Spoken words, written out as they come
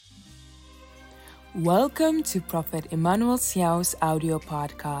Welcome to Prophet Emmanuel Siao's audio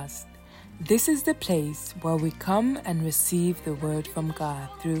podcast. This is the place where we come and receive the word from God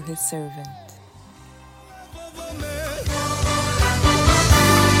through his servant.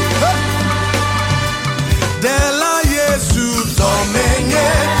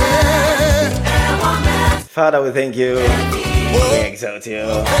 Father, we thank you. We exalt you.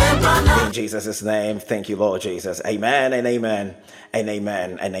 In Jesus' name, thank you, Lord Jesus. Amen and amen and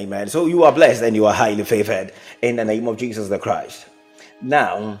amen and amen. So you are blessed and you are highly favored in the name of Jesus the Christ.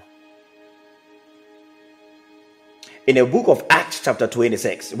 Now, in the book of Acts chapter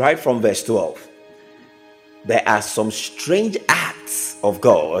 26, right from verse 12, there are some strange acts of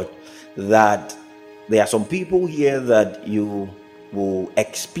God that there are some people here that you will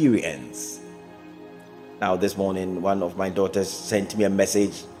experience. Now, this morning, one of my daughters sent me a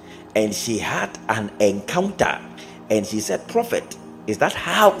message and she had an encounter. And she said, Prophet, is that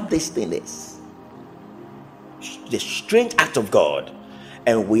how this thing is? The strange act of God.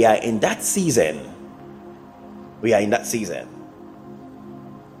 And we are in that season. We are in that season.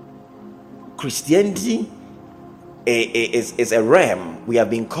 Christianity is a realm. We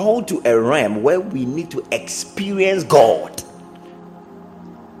have been called to a realm where we need to experience God.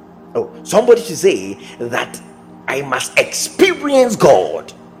 Oh, somebody should say that I must experience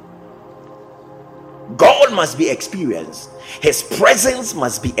God. God must be experienced. His presence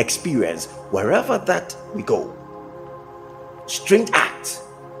must be experienced wherever that we go. Strange act.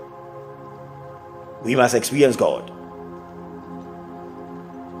 We must experience God.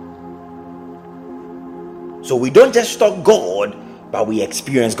 So we don't just talk God, but we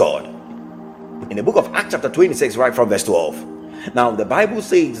experience God. In the book of Acts chapter 26, right from verse 12. Now, the Bible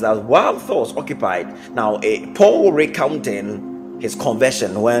says that while thoughts occupied, Paul recounting his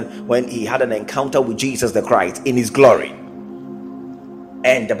conversion when he had an encounter with Jesus the Christ in his glory.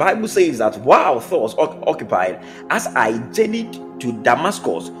 And the Bible says that while thoughts occupied, as I journeyed to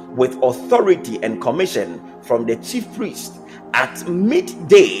Damascus with authority and commission from the chief priest, at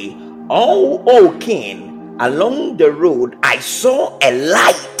midday, O king, along the road, I saw a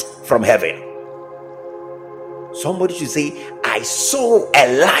light from heaven. Somebody should say, I saw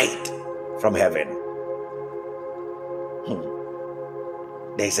a light from heaven.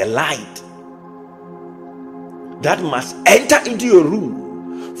 There's a light that must enter into your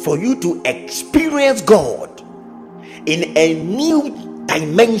room for you to experience God in a new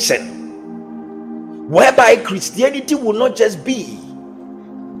dimension, whereby Christianity will not just be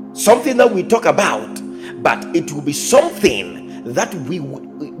something that we talk about, but it will be something that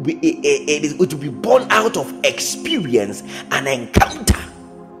it will be born out of experience and encounter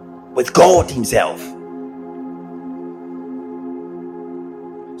with God himself.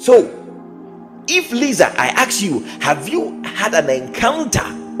 So if Lisa, I ask you, have you had an encounter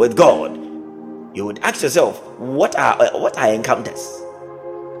with God? You would ask yourself, what are encounters?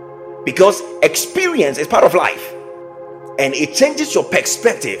 Because experience is part of life, and it changes your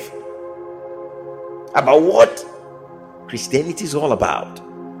perspective about what Christianity is all about.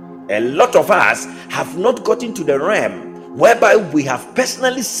 A lot of us have not gotten to the realm whereby we have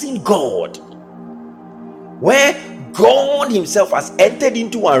personally seen God, where God himself has entered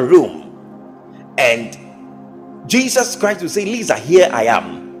into our room and Jesus Christ will say, Lisa, here I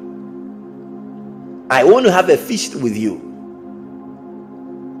am. I want to have a feast with you.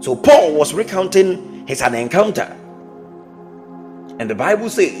 So Paul was recounting his encounter, and the Bible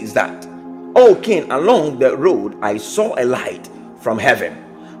says that, O king, along the road I saw a light from heaven,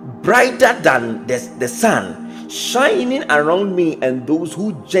 brighter than the sun, shining around me and those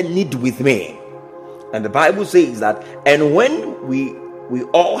who journeyed with me. And the Bible says that, and when we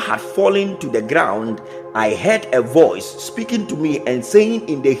all had fallen to the ground, I heard a voice speaking to me and saying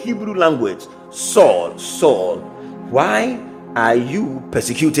in the Hebrew language, Saul, Saul, why are you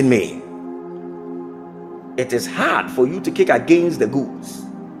persecuting me? It is hard for you to kick against the goats.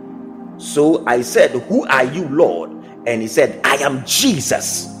 So I said, who are you, Lord? And he said, I am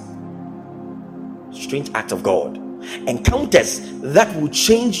Jesus. Strange act of God. Encounters that will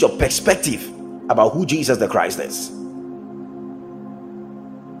change your perspective about who Jesus the Christ is.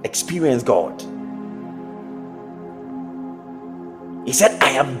 Experience God. He said,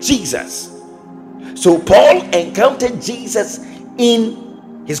 I am Jesus. So Paul encountered Jesus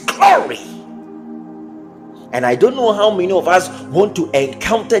in his glory. And I don't know how many of us want to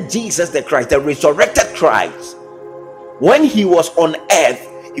encounter Jesus the Christ, the resurrected Christ. When he was on earth,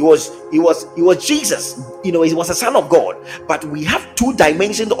 he was Jesus. He was a son of God. But we have two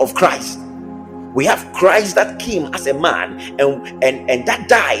dimensions of Christ. We have Christ that came as a man and that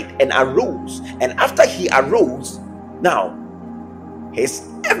died and arose. And after he arose, now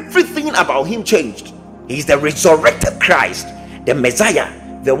everything about him changed. He's the resurrected Christ, the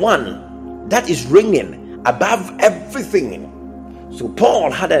Messiah, the one that is reigning above everything. So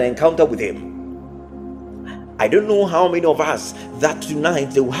Paul had an encounter with him. I don't know how many of us that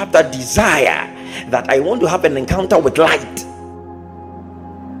tonight they will have that desire that I want to have an encounter with light.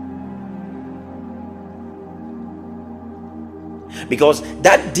 Because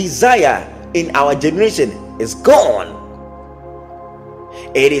that desire in our generation is gone.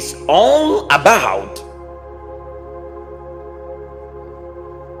 It is all about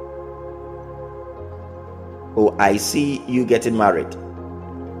I see you getting married.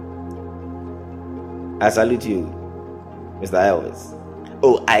 I salute you, Mr. Elvis.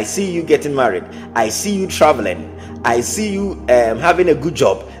 I see you getting married. I see you traveling. I see you having a good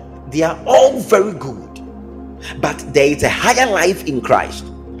job. They are all very good. But there is a higher life in Christ.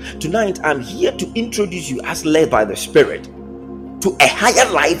 Tonight, I'm here to introduce you, as led by the Spirit, to a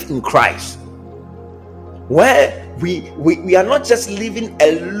higher life in Christ, where we are not just living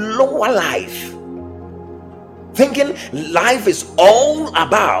a lower life, thinking life is all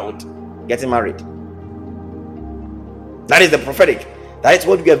about getting married. That is the prophetic. That is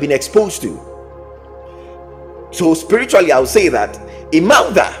what we have been exposed to. So spiritually, I'll say that,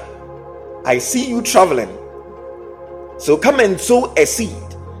 Imelda, I see you traveling. So come and sow a seed,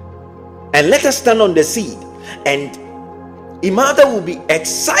 and let us stand on the seed. And Imelda will be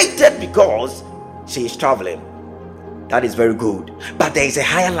excited because she is traveling. That is very good. But there is a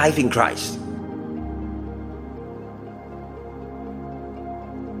higher life in Christ.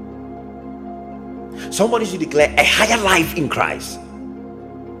 Somebody should declare a higher life in Christ.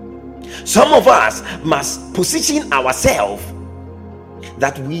 Some of us must position ourselves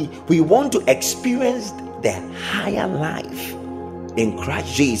that we want to experience the higher life in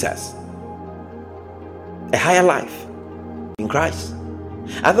Christ Jesus. A higher life in Christ.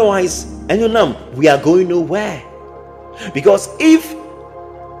 Otherwise, we are going nowhere. Because if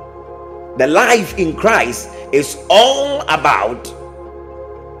the life in Christ is all about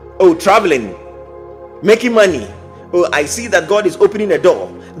traveling, making money, I see that God is opening a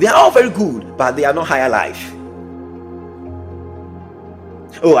door, they are all very good, but they are not higher life.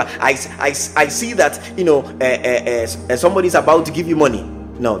 I see that somebody is about to give you money.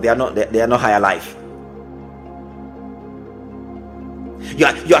 No, they are not. They are not higher life.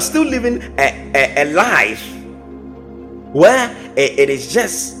 You are still living a life where it is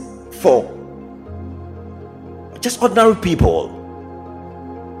just for just ordinary people.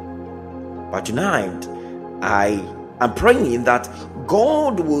 But tonight, I am praying that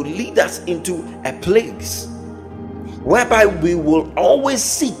God will lead us into a place whereby we will always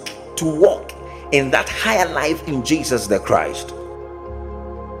seek to walk in that higher life in Jesus the Christ.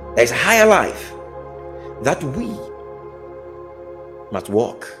 There's a higher life that we must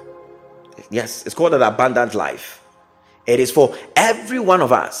walk. Yes, it's called an abundant life. It is for every one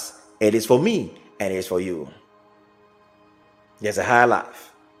of us. It is for me and it is for you. There's a higher life.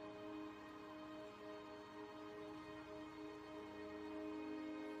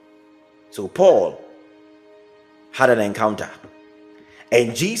 So Paul had an encounter,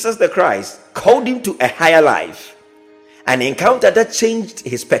 and Jesus the Christ called him to a higher life, an encounter that changed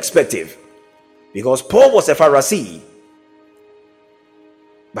his perspective, because Paul was a Pharisee,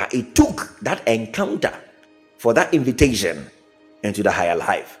 but it took that encounter for that invitation into the higher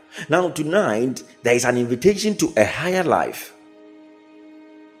life. Now tonight, there is an invitation to a higher life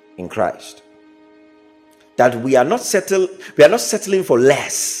in Christ, that we are not settling for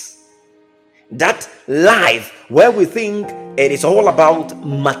less. That life where we think it is all about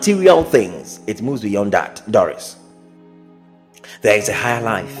material things, it moves beyond that, Doris. There is a higher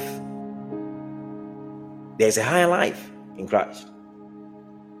life. There is a higher life in Christ.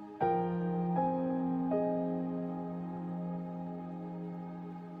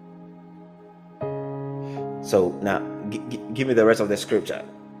 So now, give me the rest of the scripture.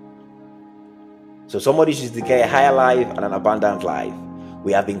 So somebody should declare a higher life and an abundant life.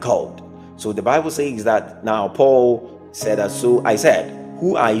 We have been called. So the Bible says that now Paul said that, so I said,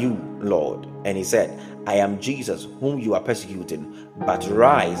 who are you, Lord? And he said, I am Jesus whom you are persecuting, but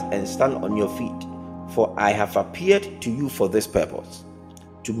rise and stand on your feet, for I have appeared to you for this purpose,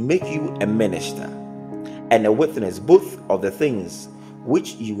 to make you a minister and a witness both of the things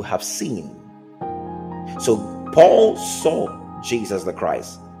which you have seen. So Paul saw Jesus the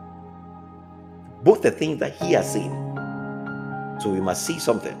Christ, both the things that he has seen. So we must see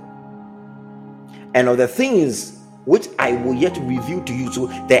something. And of the things which I will yet reveal to you. So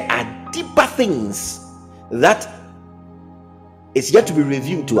there are deeper things that is yet to be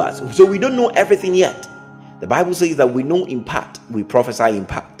revealed to us. So we don't know everything yet. The Bible says that we know in part, we prophesy in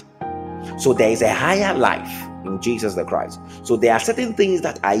part. So there is a higher life in Jesus the Christ. So there are certain things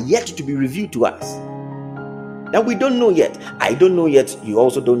that are yet to be revealed to us that we don't know yet. I don't know yet. You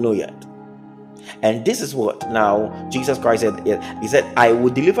also don't know yet. And this is what now Jesus Christ said. He said, I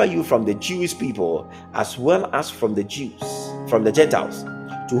will deliver you from the Jewish people as well as from the Jews, from the Gentiles,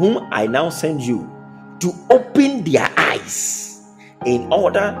 to whom I now send you, to open their eyes in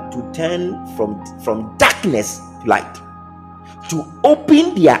order to turn from darkness to light. To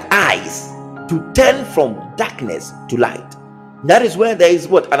open their eyes to turn from darkness to light. That is where there is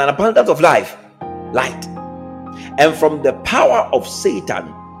what? An abundance of life, light. And from the power of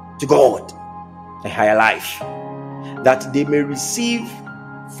Satan to God, a higher life, that they may receive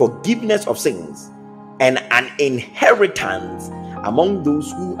forgiveness of sins and an inheritance among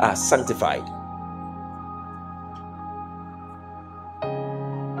those who are sanctified.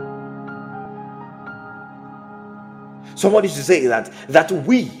 Somebody should say that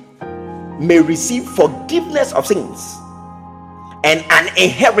we may receive forgiveness of sins and an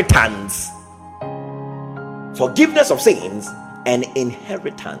inheritance. Forgiveness of sins and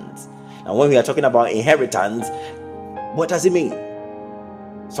inheritance. Now, when we are talking about inheritance, what does it mean?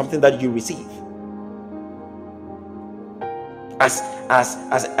 Something that you receive as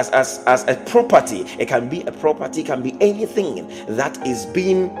a property. It can be a property, it can be anything that is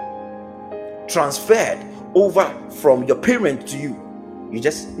being transferred over from your parent to you. You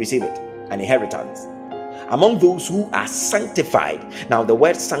just receive it, an inheritance. Among those who are sanctified. Now, the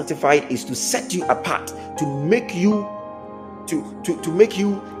word sanctified is to set you apart, to make you to make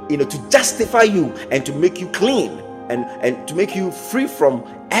you, to justify you and to make you clean and to make you free from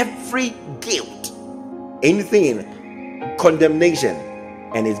every guilt, anything, condemnation,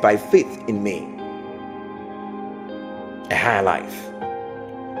 and it's by faith in me. A higher life.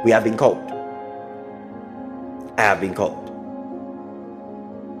 We have been called. I have been called.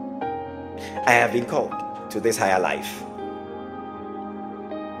 I have been called to this higher life.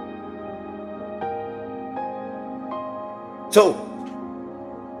 So,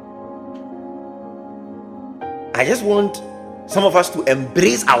 I just want some of us to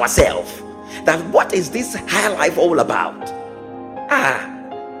embrace ourselves. That what is this higher life all about?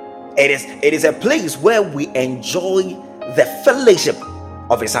 It is a place where we enjoy the fellowship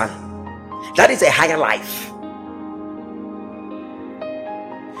of His Son. That is a higher life.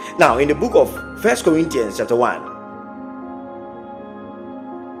 Now, in the book of 1 Corinthians chapter 1,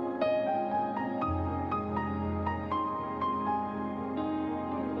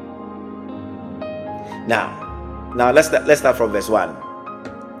 Now let's start from verse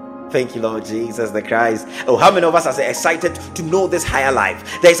 1. Thank you, Lord Jesus the Christ. Oh, how many of us are excited to know this higher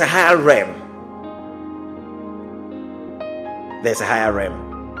life? There's a higher realm. There's a higher realm.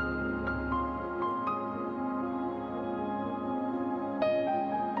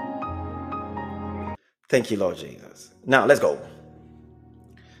 Thank you, Lord Jesus. Now let's go.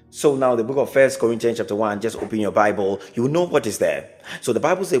 So now the book of 1 Corinthians chapter 1, just open your Bible, you will know what is there. So the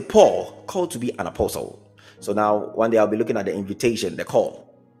Bible says Paul called to be an apostle. So now one day I'll be looking at the invitation, the call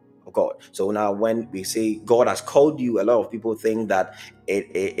of God. So now when we say God has called you, a lot of people think that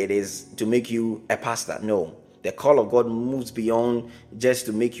it is to make you a pastor. No, the call of God moves beyond just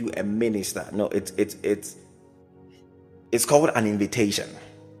to make you a minister. No, it's called an invitation.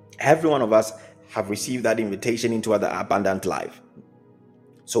 Every one of us have received that invitation into the abundant life.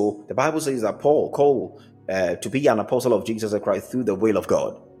 So the Bible says that Paul called to be an apostle of Jesus Christ through the will of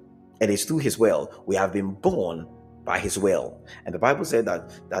God. It is through His will. We have been born by His will. And the Bible said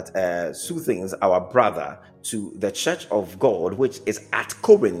that Soothings, our brother, to the church of God, which is at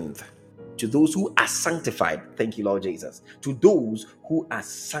Corinth, to those who are sanctified. Thank you, Lord Jesus. To those who are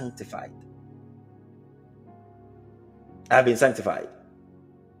sanctified. I have been sanctified.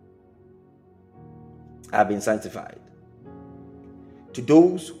 I have been sanctified. To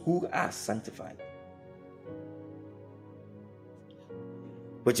those who are sanctified.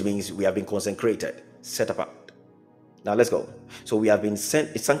 Which means we have been consecrated, set apart. Now let's go. So we have been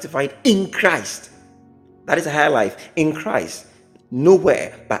sanctified in Christ. That is a higher life. In Christ.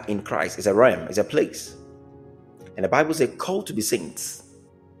 Nowhere but in Christ. It's a realm. It's a place. And the Bible says called to be saints.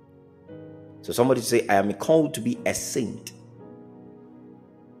 So somebody say, I am called to be a saint.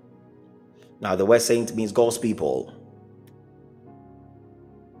 Now the word saint means God's people.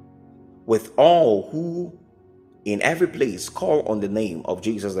 With all who in every place call on the name of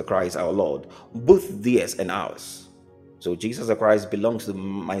Jesus the Christ our Lord, both theirs and ours. So Jesus the Christ belongs to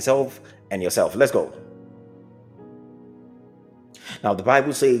myself and yourself. Let's go. Now the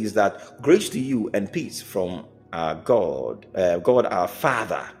Bible says that grace to you and peace from God our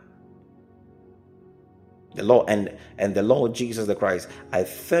Father, The Lord and the Lord Jesus the Christ, I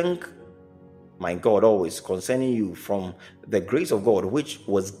thank my God always concerning you from the grace of God which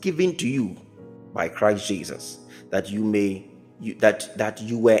was given to you by Christ Jesus, that that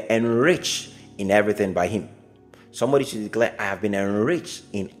you were enriched in everything by him. Somebody should declare, I have been enriched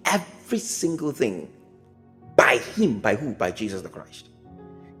in every single thing by him. By who? By Jesus the Christ.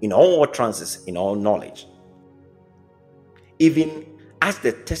 In all trances, in all knowledge. Even as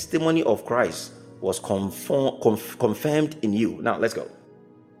the testimony of Christ was confirmed in you. Now let's go.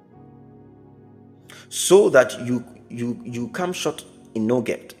 So that you come short in no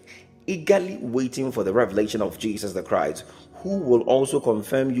gift, eagerly waiting for the revelation of Jesus the Christ, who will also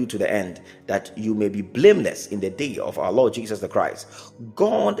confirm you to the end, that you may be blameless in the day of our Lord Jesus the Christ.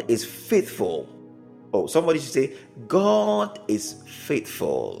 God is faithful. Oh, somebody should say, God is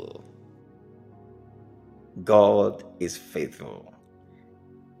faithful. God is faithful.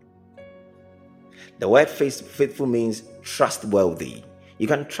 The word faithful means trustworthy. You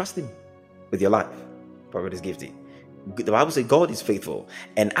can trust him with your life. Prophet is gifted. The Bible says God is faithful.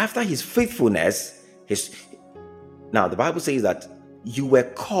 And after his faithfulness, now the Bible says that you were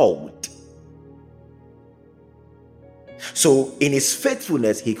called. So in his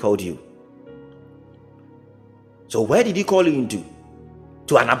faithfulness, he called you. So where did he call you into?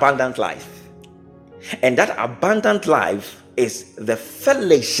 To an abundant life. And that abundant life is the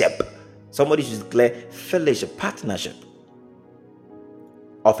fellowship. Somebody should declare fellowship, partnership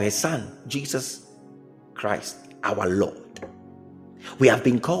of his son, Jesus Christ, our Lord. We have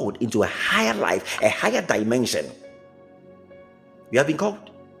been called into a higher life, a higher dimension. We have been called.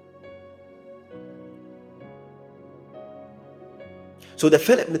 So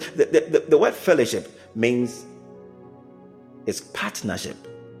the word fellowship means it's partnership,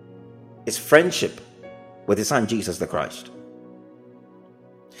 it's friendship with his son Jesus the Christ.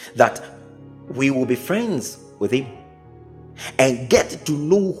 That we will be friends with him and get to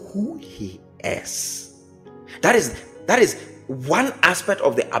know who he is. That is one aspect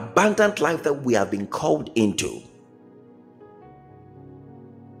of the abundant life that we have been called into.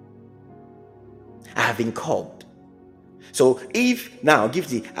 I have been called. So if now,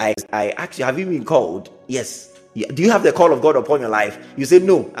 Gifty, I actually, have you been called? Yes. Do you have the call of God upon your life? You say,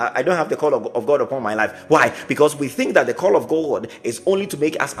 no, I don't have the call of God upon my life. Why? Because we think that the call of God is only to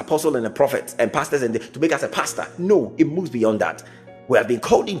make us apostles and prophets and pastors and to make us a pastor. No, it moves beyond that. We have been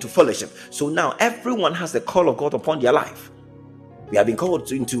called into fellowship. So now everyone has the call of God upon their life. We have been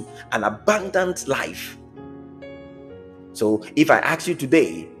called into an abundant life. So if I ask you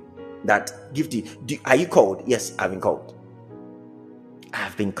today that, Gifty, are you called? Yes, I've been called. I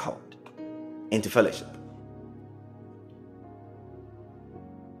have been called into fellowship.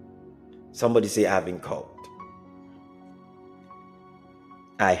 Somebody say, I have been called.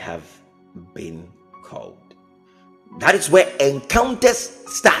 I have been called. That is where encounters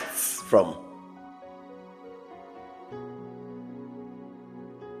starts from.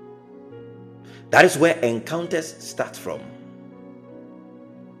 That is where encounters start from.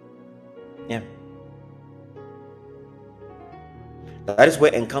 Yeah. That is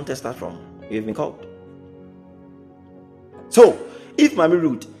where encounters start from. You've been called. So, if Mommy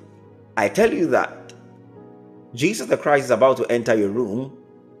Ruth, I tell you that Jesus the Christ is about to enter your room,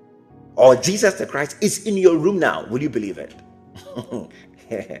 or Jesus the Christ is in your room now, will you believe it?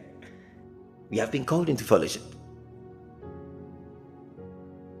 We have been called into fellowship.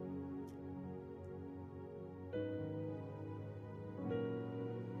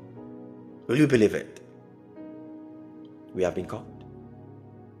 Will you believe it? We have been called.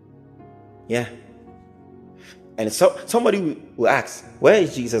 Yeah. And so somebody will ask, where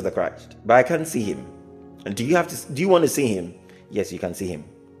is Jesus the Christ? But I can't see him. And do you want to see him? Yes, you can see him.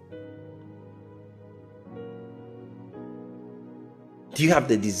 Do you have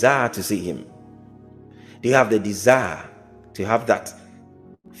the desire to see him? Do you have the desire to have that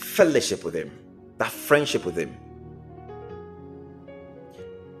fellowship with him, that friendship with him?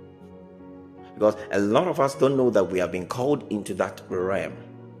 Because a lot of us don't know that we have been called into that realm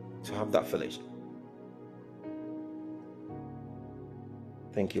to have that fellowship.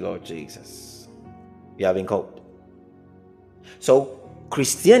 Thank you, Lord Jesus. We have been called. So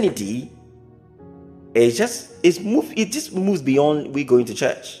Christianity it just moves beyond we going to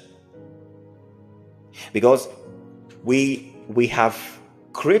church. Because we have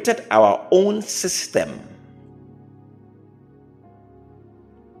created our own system.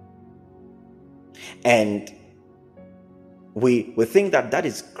 And we think that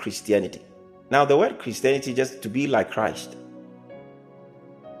is Christianity. Now the word Christianity just to be like Christ.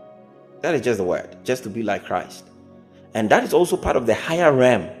 That is just the word, just to be like Christ. And that is also part of the higher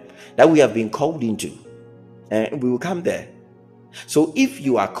realm that we have been called into. and we will come there. So if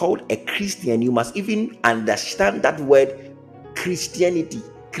you are called a Christian, you must even understand that word Christianity.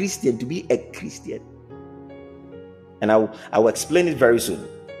 Christian, to be a Christian. And I will explain it very soon,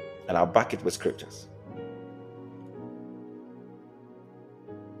 and I'll back it with scriptures.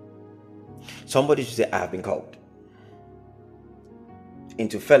 Somebody should say, I have been called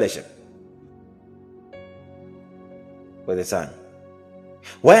into fellowship with the Son,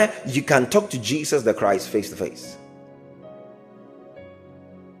 where you can talk to Jesus the Christ face to face.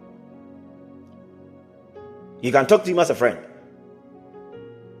 You can talk to him as a friend.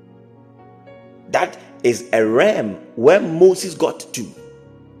 That is a realm where Moses got to,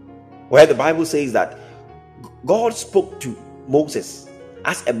 where the Bible says that God spoke to Moses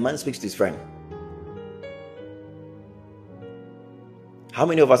as a man speaks to his friend. How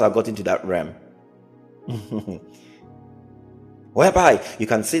many of us have got into that realm? Whereby you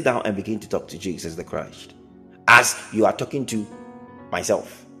can sit down and begin to talk to Jesus the Christ as you are talking to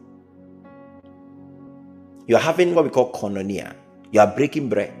myself. You are having what we call koinonia. You are breaking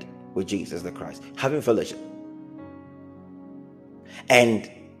bread with Jesus the Christ, having fellowship. And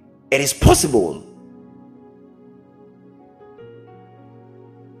it is possible.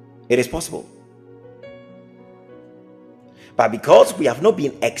 It is possible. But because we have not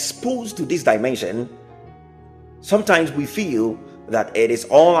been exposed to this dimension, sometimes we feel that it is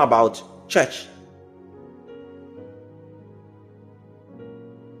all about church.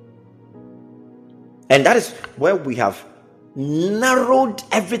 And that is where we have narrowed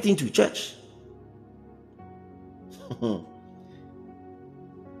everything to church.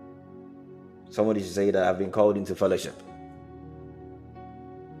 Somebody should say that I've been called into fellowship.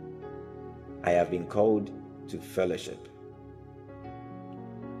 I have been called to fellowship.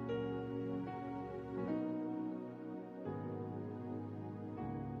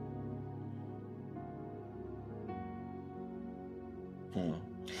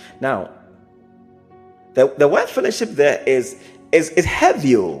 Now, the word fellowship there is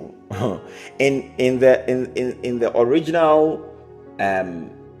heavy. In the original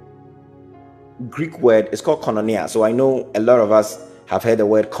Greek word, it's called koinonia. So I know a lot of us have heard the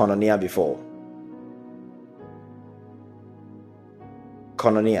word koinonia before.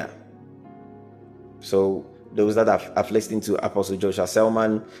 Koinonia. So those that have listened to Apostle Joshua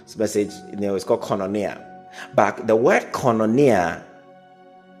Selman's message, it's called koinonia. But the word koinonia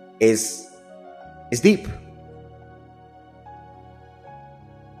is deep.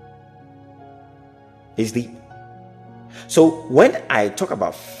 It's deep. So when I talk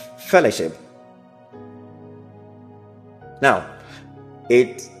about fellowship, now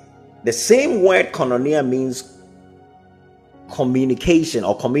the same word koinonia means communication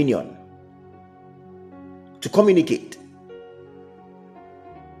or communion. To communicate.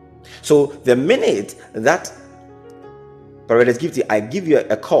 So the minute that I give you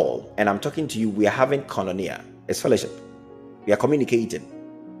a call and I'm talking to you, we are having koinonia. It's fellowship. We are communicating.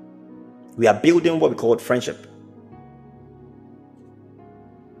 We are building what we call friendship.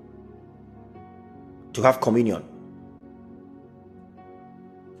 To have communion.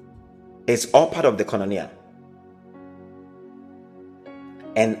 It's all part of the koinonia.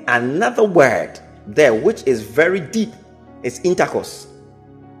 And another word there which is very deep is intercourse.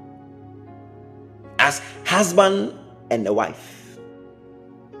 As husband and a wife.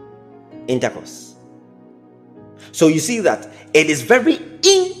 Intercourse. So you see that it is very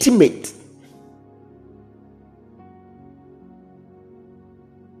intimate.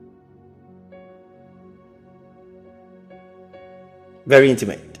 Very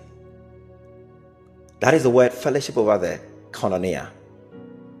intimate. That is the word fellowship over there, koinonia.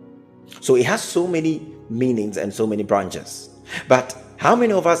 So it has so many meanings and so many branches. But how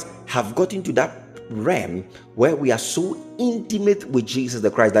many of us have got into that realm where we are so intimate with Jesus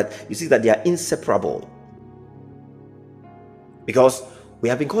the Christ that you see that they are inseparable? Because we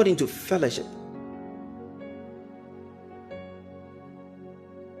have been called into fellowship.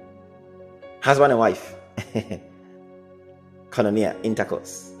 Husband and wife. Koinonia,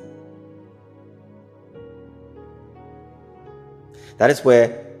 intercourse. That is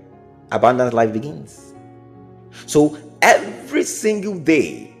where abundant life begins. So every single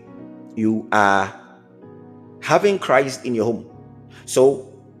day you are having Christ in your home.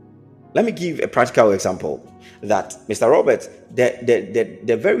 So let me give a practical example. That Mr. Robert,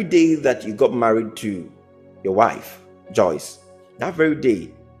 the very day that you got married to your wife, Joyce, that very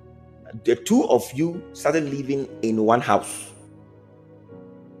day, the two of you started living in one house.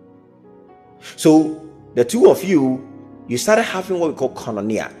 So the two of you started having what we call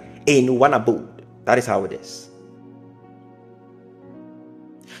koinonia in one abode. That is how it is.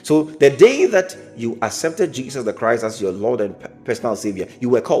 So the day that you accepted Jesus the Christ as your Lord and personal Savior, you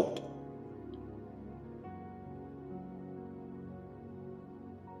were called.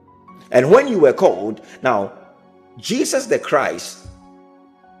 And when you were called, now Jesus the Christ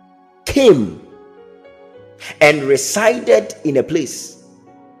came and resided in a place.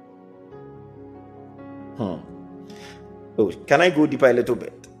 Oh, can I go deeper a little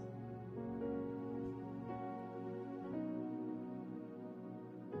bit?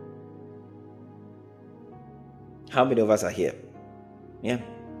 How many of us are here? Yeah.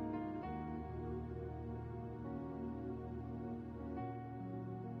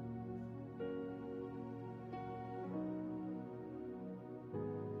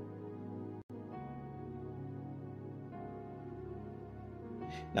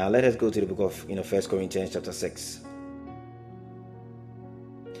 Now let us go to the book of 1 Corinthians chapter 6.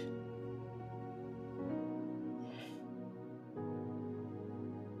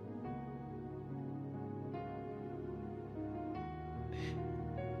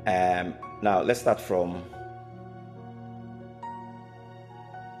 Now let's start from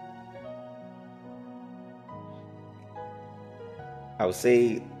I would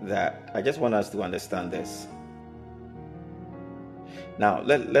say that I just want us to understand this. Now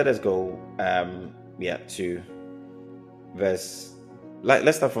let us go to verse,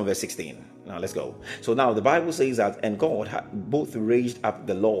 let's start from verse 16. Now let's go. So now the Bible says that, and God both raised up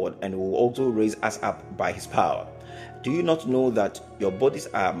the Lord and will also raise us up by his power. Do you not know that your bodies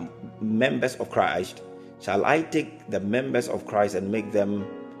are members of Christ? Shall I take the members of Christ and make them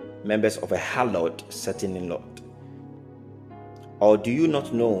members of a harlot setting in Lord? Or do you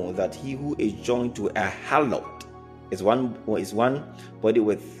not know that he who is joined to a harlot is one body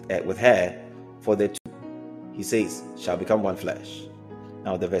with her? For the two, he says, shall become one flesh.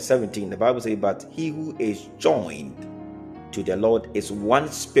 Now the verse 17, the Bible says, but he who is joined to the Lord is one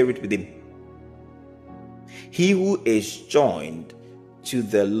spirit with him. He who is joined to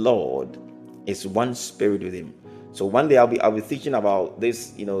the Lord is one spirit with him. So one day I'll be thinking about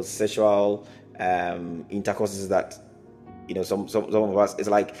this, sexual intercourses that some of us, it's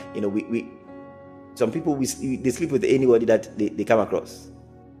like we some people they sleep with anybody that they come across.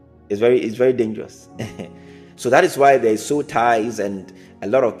 It's very dangerous. So that is why there's soul ties, and a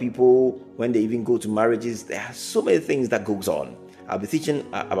lot of people, when they even go to marriages, there are so many things that goes on. I'll be teaching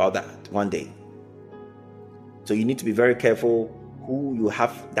about that one day. So you need to be very careful who you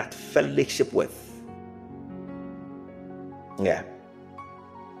have that fellowship with. Yeah.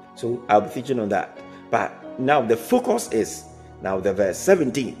 So I'll be teaching on that. But now the focus is now the verse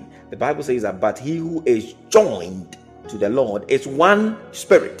 17. The Bible says that, but he who is joined to the Lord is one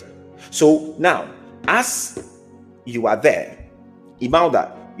spirit. So now, as you are there,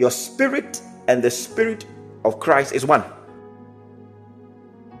 Imelda, your spirit and the spirit of Christ is one.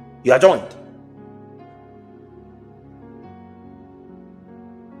 You are joined.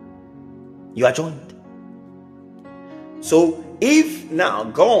 You are joined. So if now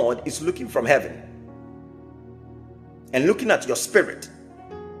God is looking from heaven and looking at your spirit,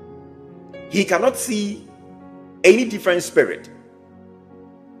 he cannot see any different spirit.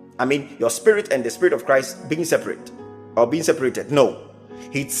 I mean, your spirit and the spirit of Christ being separate or being separated. No.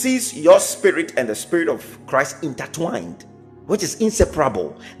 He sees your spirit and the spirit of Christ intertwined, which is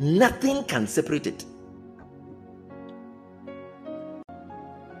inseparable. Nothing can separate it.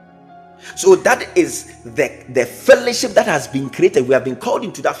 So that is the fellowship that has been created. We have been called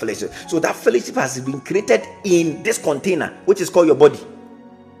into that fellowship. So that fellowship has been created in this container, which is called your body.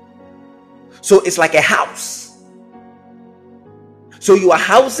 So it's like a house. So you are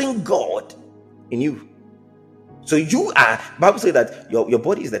housing God in you. So you are, Bible says that your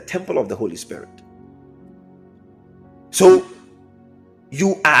body is the temple of the Holy Spirit. So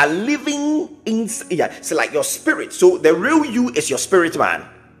you are living in, so like your spirit. So the real you is your spirit man.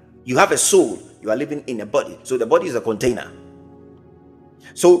 You have a soul. You are living in a body. So the body is a container.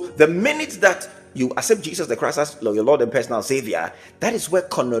 So the minute that you accept Jesus the Christ as your Lord and personal Savior, that is where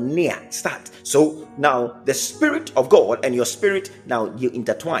koinonia starts. So now the Spirit of God and your spirit, now you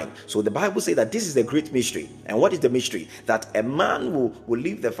intertwine. So the Bible says that this is the great mystery. And what is the mystery? That a man will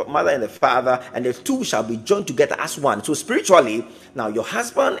leave the mother and the father, and the two shall be joined together as one. So spiritually, now your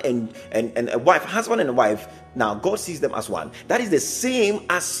husband and a wife, husband and a wife, now God sees them as one. That is the same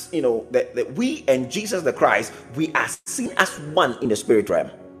as that we and Jesus the Christ, we are seen as one in the spirit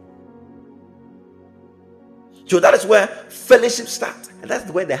realm. So that is where fellowship starts, and that's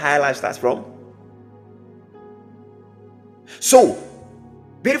where the higher life starts from. So,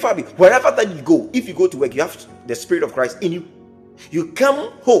 beautiful, wherever that you go, if you go to work, you have the Spirit of Christ in you. You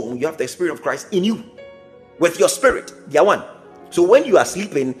come home, you have the Spirit of Christ in you. With your spirit, they are one. So when you are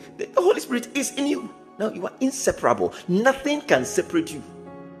sleeping, the Holy Spirit is in you. Now you are inseparable. Nothing can separate you.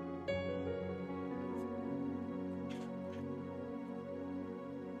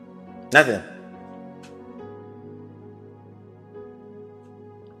 Nothing.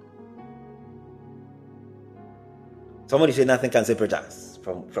 Somebody say nothing can separate us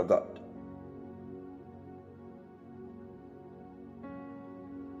from God.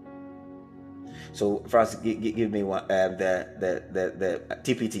 So first, give me one, the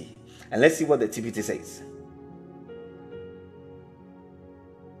TPT, and let's see what the TPT says.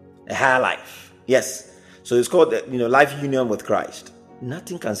 A higher life, yes. So it's called life union with Christ.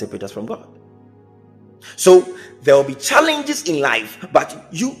 Nothing can separate us from God. So there will be challenges in life, but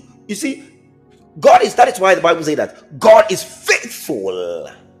you see, God is. That is why the Bible says that God is faithful.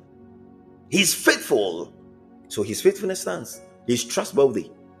 He's faithful. So His faithfulness stands. He's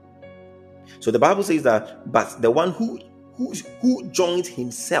trustworthy. So the Bible says that, but the one who joins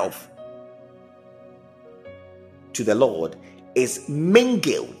himself to the Lord is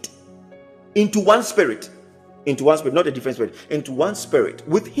mingled into one spirit, not a different spirit, into one spirit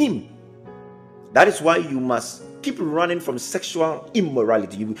with Him. That is why you must keep running from sexual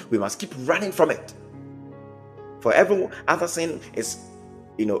immorality. We must keep running from it. For every other sin is,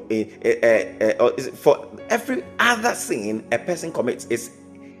 for every other sin a person commits is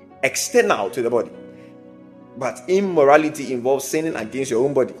external to the body, but immorality involves sinning against your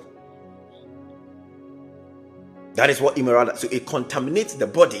own body. That is what immorality. So it contaminates the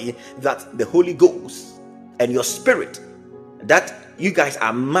body, that the Holy Ghost and your spirit, that you guys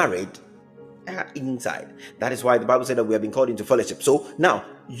are married, are inside. That is why the Bible said that we have been called into fellowship. So now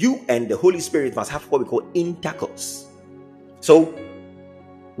you and the Holy Spirit must have what we call intercourse. So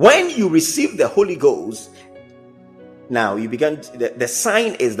when you receive the Holy Ghost, now you begin. The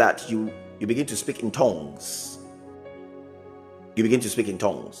sign is that you begin to speak in tongues. You begin to speak in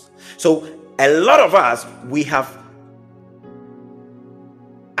tongues. So a lot of us, we have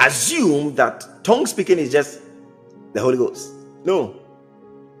assumed that tongue speaking is just the Holy Ghost. No,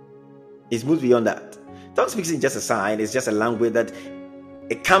 it moves beyond that. Tongue speaking is just a sign. It's just a language that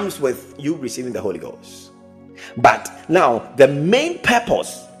it comes with you receiving the Holy Ghost. But now the main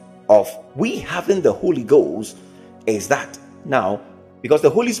purpose of we having the Holy Ghost is that now, because the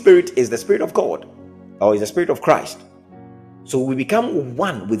Holy Spirit is the Spirit of God, or is the Spirit of Christ, so we become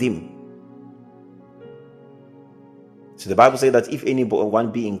one with Him. So the Bible says that if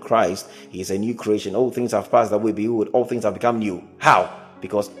anyone be in Christ, he is a new creation. All things have passed away, behold, all things have become new. How?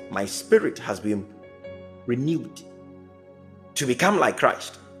 Because my spirit has been renewed to become like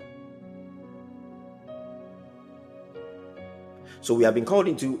Christ. So we have been called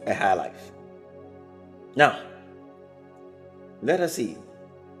into a higher life. Now, let us see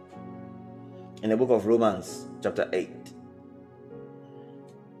in the book of Romans chapter 8.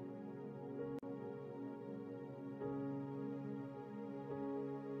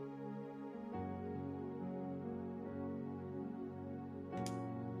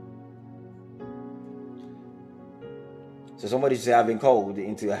 So somebody say, I've been called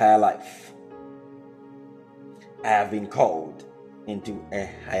into a higher life. I have been called into a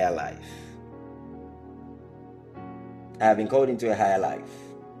higher life. I have been called into a higher life.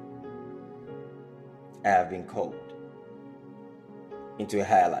 I have been called into a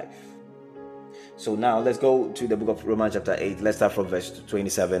higher life. So now let's go to the book of Romans chapter 8. Let's start from verse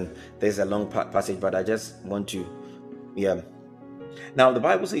 27. There's a long passage, but I just want to, Now the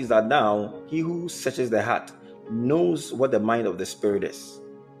Bible says that now he who searches the heart knows what the mind of the Spirit is,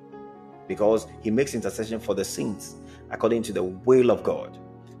 because he makes intercession for the saints according to the will of God.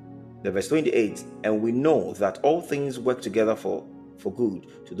 The verse 28, and we know that all things work together for good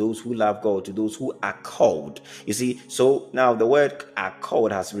to those who love God, to those who are called. You see, so now the word are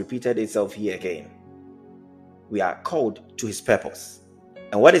called has repeated itself here again. We are called to His purpose.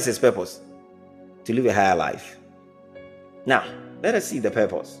 And what is His purpose? To live a higher life. Now, let us see the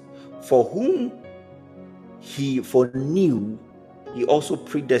purpose. For whom He foreknew, He also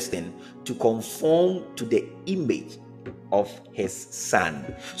predestined to conform to the image of His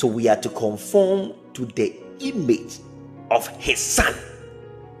Son. So we are to conform to the image of His Son.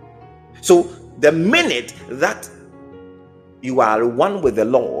 So the minute that you are one with the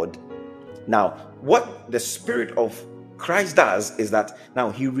Lord, now what the Spirit of Christ does is that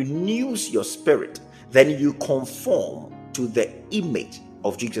now He renews your spirit, then you conform to the image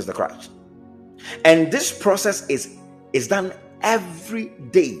of Jesus the Christ. And this process is done every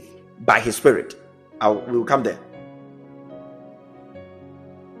day by His Spirit. We'll come there.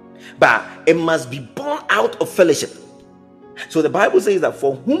 But it must be born out of fellowship. So the Bible says that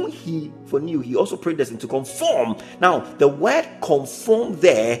for whom he foreknew, he also predestined to conform. Now, the word conform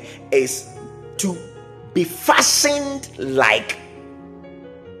there is to be fashioned like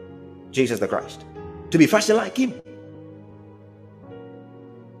Jesus the Christ. To be fashioned like him.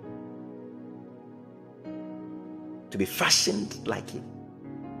 To be fashioned like him.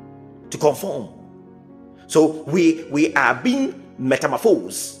 To conform. So we are being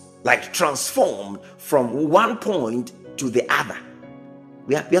metamorphosed, like transformed from one point to the other.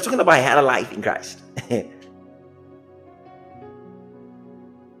 We are talking about a other life in Christ.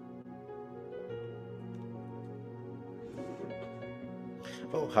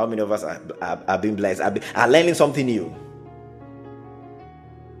 Oh, how many of us are being blessed, are learning something new?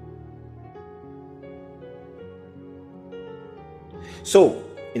 So,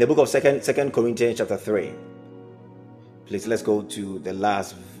 in the book of Second Corinthians chapter 3, please let's go to the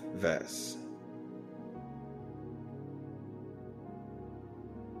last verse.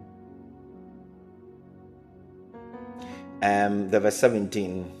 The verse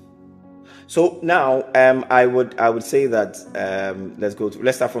 17. So now I would say that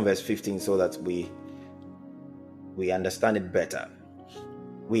let's start from verse 15 so that we understand it better.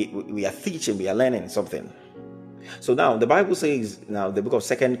 We are teaching, we are learning something. So now the Bible says, now the book of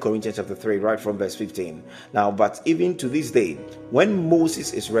 2 Corinthians chapter 3, right from verse 15. Now, but even to this day, when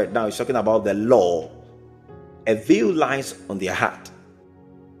Moses is read, now he's talking about the law, a veil lies on their heart.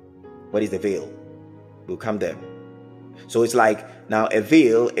 What is the veil? We'll come there. So it's like, now a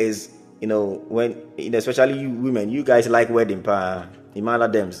veil is, when, especially you women, you guys like wedding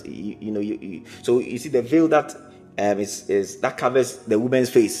imala them, so you see the veil that is that covers the woman's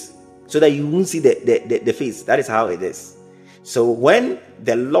face, so that you won't see the face. That is how it is. So when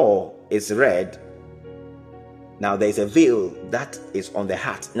the law is read, now there is a veil that is on the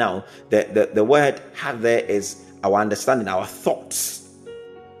heart. Now the word heart there is our understanding, our thoughts.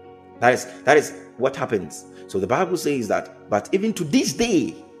 That is what happens. So the Bible says that, but even to this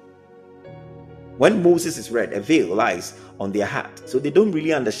day, when Moses is read, a veil lies on their heart. So they don't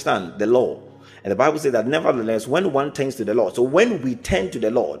really understand the law. And the Bible says that nevertheless, when one turns to the Lord, so when we turn to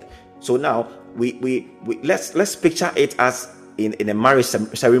the Lord, so now we let's picture it as in a marriage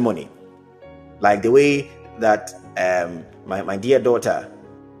ceremony, like the way that my dear daughter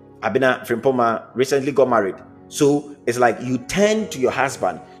Abina Frimpoma recently got married. So it's like you turn to your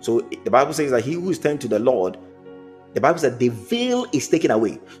husband. So the Bible says that he who is turned to the Lord, the Bible says the veil is taken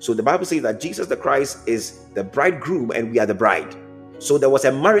away. So the Bible says that Jesus the Christ is the bridegroom and we are the bride. So there was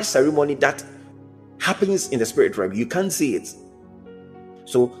a marriage ceremony that happens in the spirit realm. You can't see it.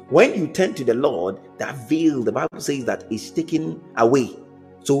 So when you turn to the Lord, that veil, the Bible says that is taken away.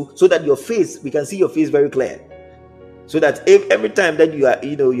 So that your face, we can see your face very clear. So that if every time that you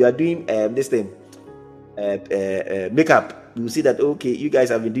are doing this thing, makeup, you see that okay, you guys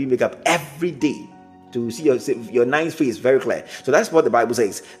have been doing makeup every day to see your nice face very clear. So that's what the Bible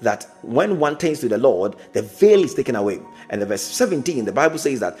says, that when one turns to the Lord, the veil is taken away. And the verse 17, the Bible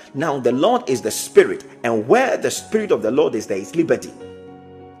says that now the Lord is the Spirit, and where the Spirit of the Lord is, there is liberty.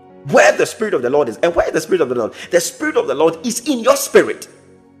 Where the Spirit of the Lord is, and where the Spirit of the Lord, the Spirit of the Lord is in your spirit.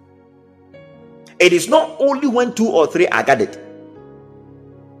 It is not only when 2 or 3 are gathered.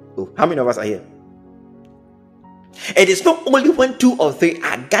 Oh, how many of us are here? It is not only when 2 or 3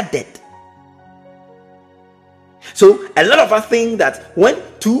 are gathered. So a lot of us think that when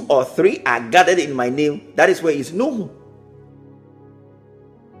 2 or 3 are gathered in my name, that is where it's no.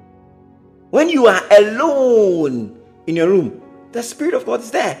 When you are alone in your room, the Spirit of God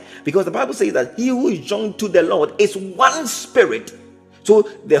is there, because the Bible says that he who is joined to the Lord is one spirit. So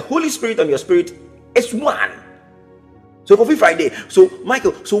the Holy Spirit and your spirit is one. So Coffee Friday. So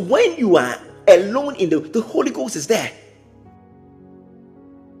Michael, so when you are alone in the Holy Ghost is there.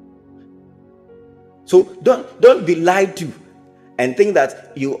 So don't be lied to and think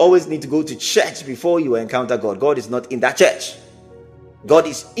that you always need to go to church before you encounter God. God is not in that church. God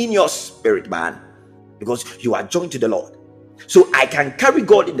is in your spirit, man, because you are joined to the Lord. So I can carry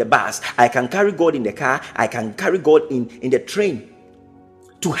God in the bus, I can carry God in the car, I can carry God in the train,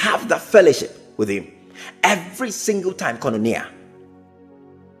 to have that fellowship with him every single time. Koinonia,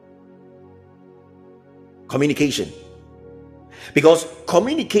 communication, because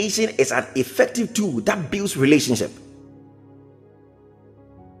communication is an effective tool that builds relationship.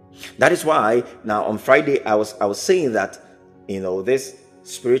 That is why now on Friday I was saying that this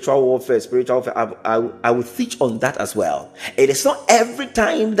spiritual warfare, I will teach on that as well. It is not every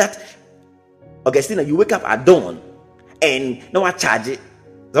time that Augustina you wake up at dawn and no one charge it.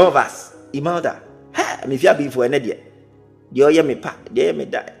 Some of us, Imelda, if you are being for an idiot, me pa, me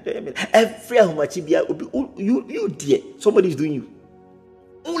die, every how much you dear, somebody is doing you.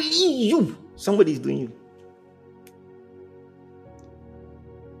 Only you, somebody is doing you.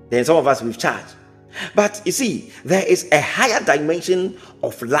 Then some of us we've charged. But you see, there is a higher dimension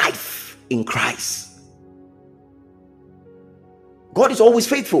of life in Christ. God is always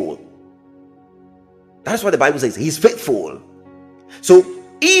faithful. That's what the Bible says. He's faithful. So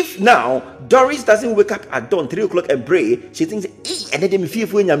if now Doris doesn't wake up at dawn 3 o'clock and pray, she thinks, and then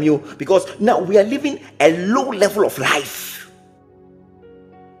because now we are living a low level of life.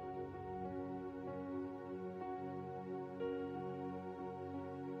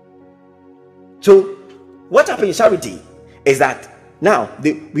 So what happens in charity is that now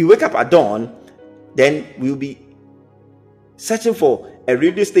we wake up at dawn, then we'll be searching for a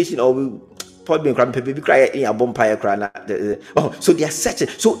radio station, or we'll probably cry in a bonfire. So they are searching.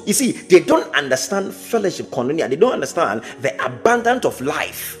 So you see, they don't understand fellowship, koinonia. They don't understand the abundance of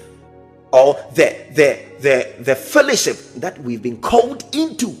life, or the fellowship that we've been called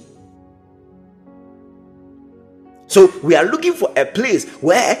into. So we are looking for a place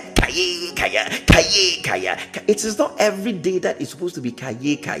where it is not every day that it's supposed to be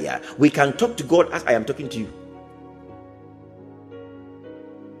kaya. We can talk to God as I am talking to you.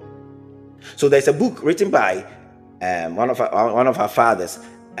 So there's a book written by one of our fathers.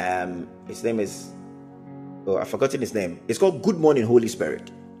 His name is, I've forgotten his name. It's called Good Morning Holy Spirit,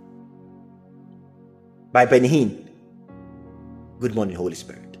 by Benny Hinn. Good Morning Holy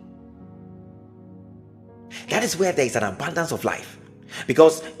Spirit. That is where there is an abundance of life.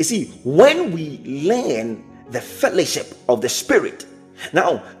 Because you see, when we learn the fellowship of the Spirit,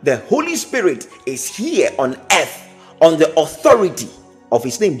 now the Holy Spirit is here on earth on the authority of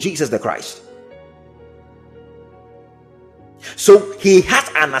his name, Jesus the Christ. So he has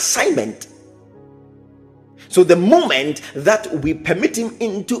an assignment. So the moment that we permit him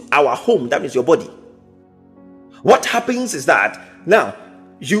into our home, that means your body, what happens is that now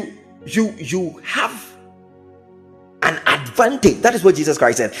you have an advantage. That is what Jesus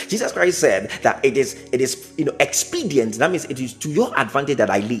Christ said. Jesus Christ said that it is expedient. That means it is to your advantage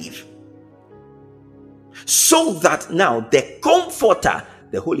that I live, so that now the Comforter,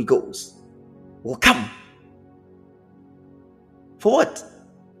 the Holy Ghost, will come. For what?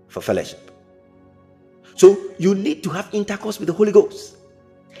 For fellowship. So you need to have intercourse with the Holy Ghost.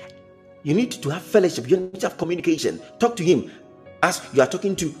 You need to have fellowship. You need to have communication. Talk to him as you are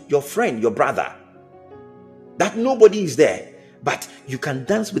talking to your friend, your brother. That nobody is there, but you can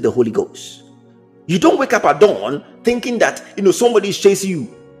dance with the Holy Ghost. You don't wake up at dawn thinking that somebody is chasing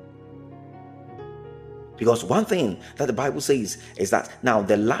you. Because one thing that the Bible says is that now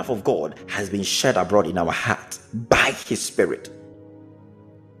the love of God has been shed abroad in our heart by his Spirit.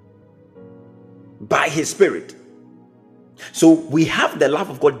 By his Spirit. So we have the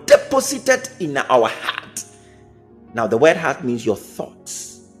love of God deposited in our heart. Now the word heart means your thoughts.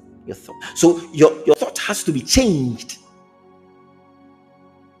 Your thought. So your thought has to be changed.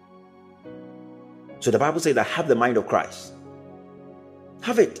 So the Bible says that have the mind of Christ.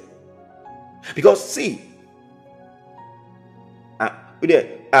 Have it. Because see,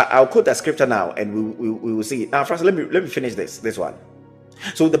 I'll quote that scripture now, and we will see it. Now first, let me finish this one.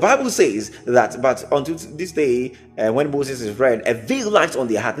 So the Bible says that, but until this day, when Moses is read, a veil lies on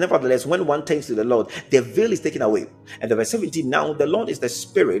their heart. Nevertheless, when one turns to the Lord, the veil is taken away. And the verse 17, now the Lord is the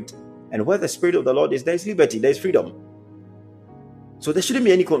Spirit, and where the Spirit of the Lord is, there is liberty, there is freedom. So there shouldn't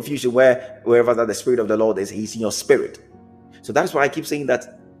be any confusion wherever that the Spirit of the Lord is, he's in your spirit. So that's why I keep saying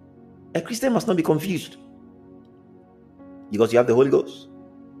that a Christian must not be confused, because you have the Holy Ghost.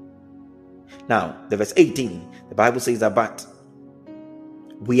 Now, the verse 18, the Bible says that, but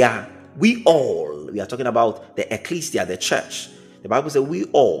we are talking about the ecclesia, the church. The Bible says we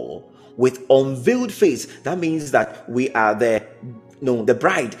all with unveiled face. That means that we are the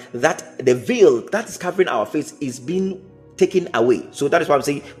bride, that the veil that is covering our face is being taken away. So that is why I'm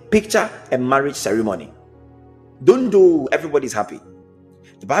saying picture a marriage ceremony. Don't do everybody's happy.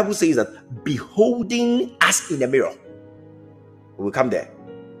 The Bible says that beholding us in the mirror, we'll come there,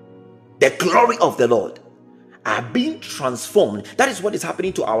 the glory of the Lord, are being transformed. That is what is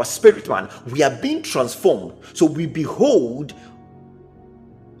happening to our spirit man. We are being transformed. So we behold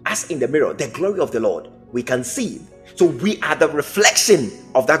us in the mirror, the glory of the Lord. We can see. So we are the reflection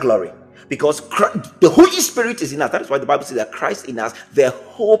of that glory, because the Holy Spirit is in us. That is why the Bible says that Christ in us, the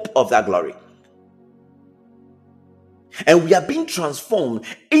hope of that glory. And we are being transformed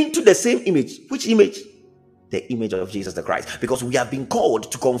into the same image. Which image? The image of Jesus the Christ. Because we have been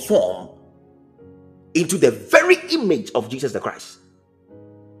called to conform into the very image of Jesus the Christ.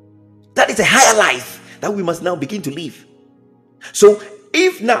 That is a higher life that we must now begin to live. So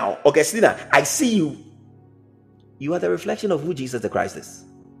if now, Augustina, I see you, you are the reflection of who Jesus the Christ is.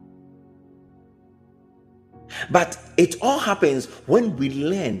 But it all happens when we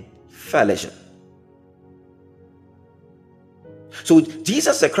learn fellowship. So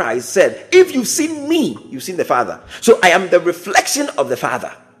Jesus the Christ said, if you've seen me, you've seen the Father. So I am the reflection of the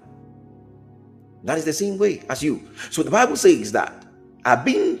Father. That is the same way as you. So the Bible says that are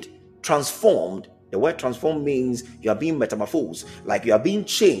being transformed. The word transform means you are being metamorphosed, like you are being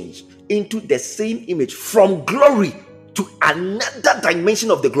changed into the same image from glory to another dimension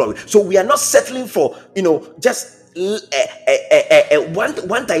of the glory. So we are not settling for, just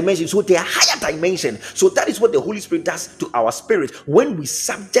one dimension. So they are higher dimension. So that is what the Holy Spirit does to our spirit when we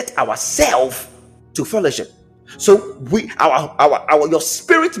subject ourselves to fellowship. So your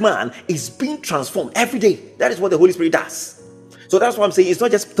spirit man is being transformed every day. That is what the Holy Spirit does. So that's what I'm saying. It's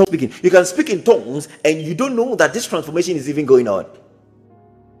not just tongue speaking. You can speak in tongues and you don't know that this transformation is even going on.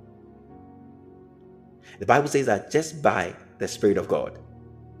 The Bible says that just by the Spirit of God.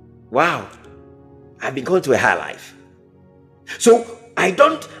 Wow. I've been going to a high life. So I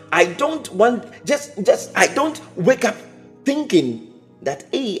don't wake up thinking that,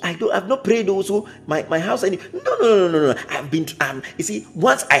 hey, I've not prayed also my house any. No. I've been you see,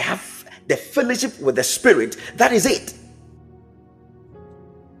 once I have the fellowship with the Spirit, that is it.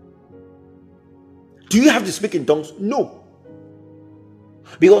 Do you have to speak in tongues? No.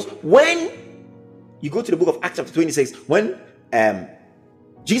 Because when you go to the book of Acts chapter 26, when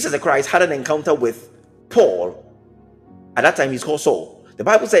Jesus Christ had an encounter with Paul, at that time he's called Saul. The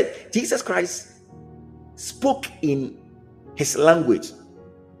Bible said Jesus Christ spoke in his language.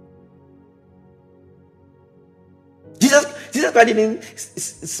 Jesus Christ didn't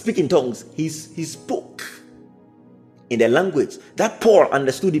speak in tongues. He spoke in the language that Paul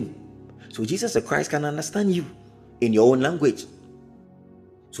understood him. So Jesus Christ can understand you in your own language.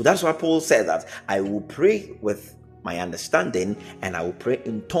 So that's why Paul said that I will pray with my understanding and I will pray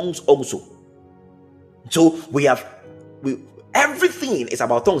in tongues also. So everything is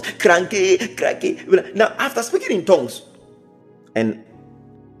about tongues. Cranky. Now, after speaking in tongues, and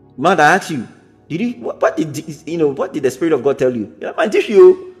mother asked you, what did the Spirit of God tell you? Man, teach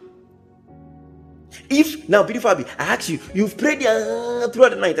you. If now, beautiful Abby, I ask you, you've prayed throughout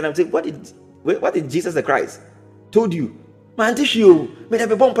the night, and I'm saying, what did Jesus the Christ told you? Man, teach you. That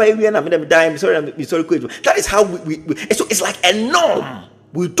is how we so it's like a norm.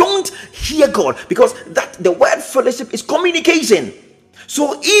 We don't hear God because that the word fellowship is communication.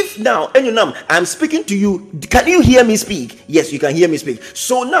 So if now, I'm speaking to you, can you hear me speak? Yes, you can hear me speak.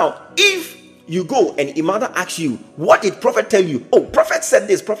 So now, if you go and your mother asks you, what did prophet tell you? Oh, prophet said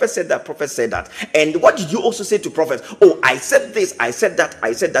this, prophet said that, prophet said that. And what did you also say to prophet? Oh, I said this, I said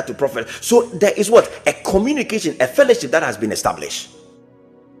that to prophet. So there is what? A communication, a fellowship that has been established.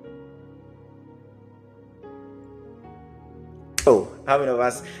 Oh, how many of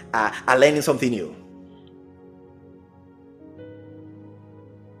us are learning something new?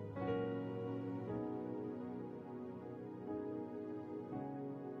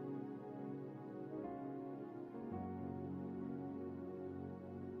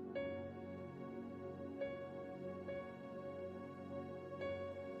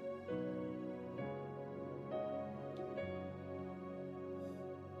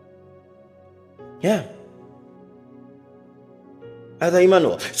 Yeah. Other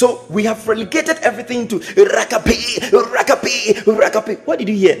Emmanuel. So we have relegated everything to rakapi. What did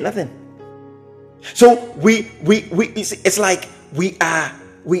you hear? Nothing. So it's like we are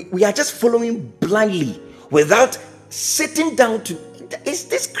just following blindly without sitting down to. Is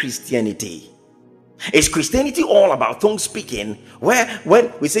this Christianity? Is Christianity all about tongue speaking? Where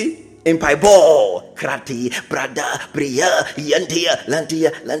when we say in Bible, krati, brada, priya, yantia,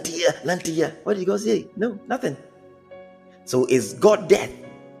 lantia. What did you go say? No, nothing. So is God dead?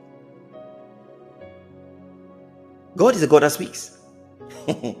 God is a God that speaks.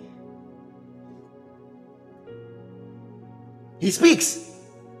 He speaks.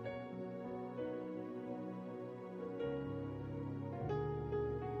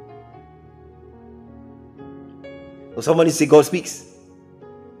 So somebody say God speaks.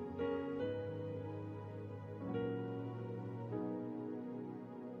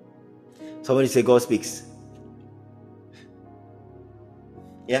 Somebody say God speaks.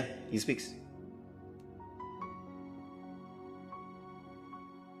 Yeah, he speaks.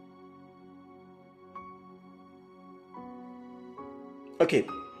 Okay,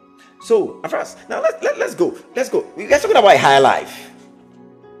 so first, now let's go. We are talking about higher life,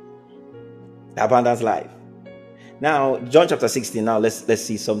 the abundance life. Now, John chapter 16. Now let's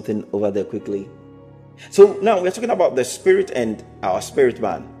see something over there quickly. So now we're talking about the spirit and our spirit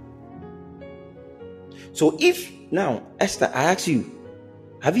man. So if now, Esther, I ask you,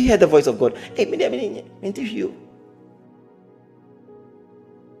 have you heard the voice of God?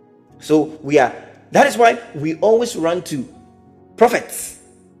 So that is why we always run to prophets.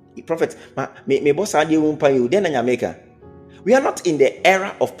 Prophets. We are not in the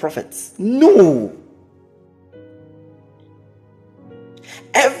era of prophets. No.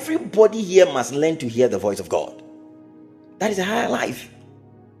 Everybody here must learn to hear the voice of God. That is a higher life.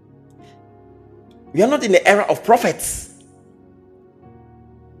 We are not in the era of prophets.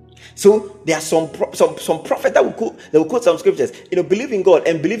 So there are some prophets that will quote some scriptures. Believe in God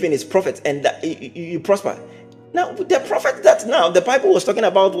and believe in His prophets, and that you prosper. Now, the prophet that now the Bible was talking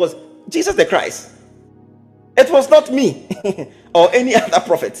about was Jesus the Christ. It was not me or any other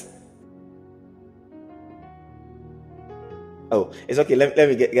prophet. Oh, it's okay. Let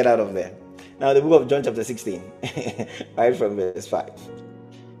me get out of there. Now, the book of John chapter 16, right from verse 5.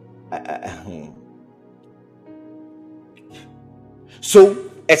 So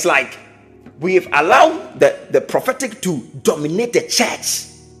it's like we've allowed the prophetic to dominate the church.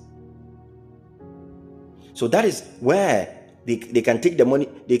 So that is where they can take the money.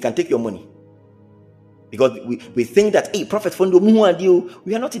 They can take your money. Because we think that, hey, prophet Fondo,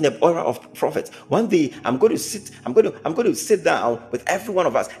 we are not in the era of prophets. One day I'm going to sit down with every one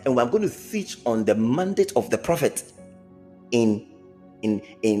of us, and I'm going to teach on the mandate of the prophet in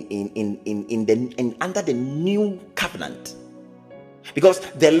under the new covenant. Because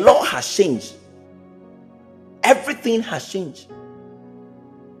the law has changed. Everything has changed.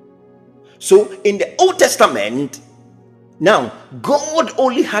 So in the Old Testament, now God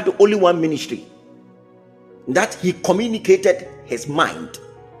only had one ministry, that He communicated His mind,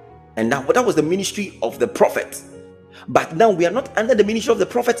 and that was the ministry of the prophet. But now we are not under the ministry of the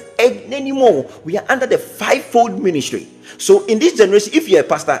prophet anymore. We are under the fivefold ministry. So in this generation, if you're a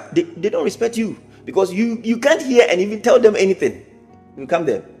pastor, they don't respect you, because you can't hear and even tell them anything. You come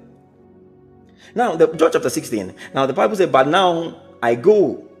there. Now, the John chapter 16. Now the Bible says, but now I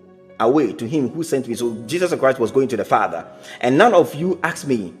go away to Him who sent me. So Jesus Christ was going to the Father, and none of you asked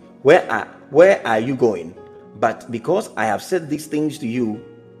me, where are you going? But because I have said these things to you,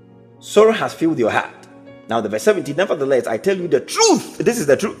 sorrow has filled your heart. Now the verse 17, nevertheless, I tell you the truth. This is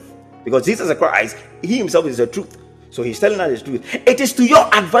the truth. Because Jesus Christ, He Himself is the truth. So He's telling us the truth. It is to your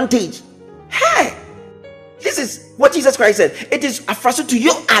advantage. Hey! This is what Jesus Christ said. It is a phrase to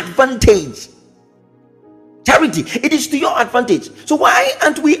your advantage. Charity, it is to your advantage. So why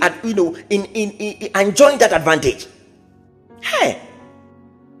aren't we enjoying that advantage? Hey!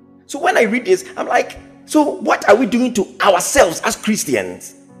 So when I read this, I'm like, so what are we doing to ourselves as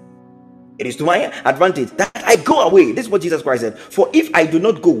Christians? It is to my advantage that I go away. This is what Jesus Christ said. For if I do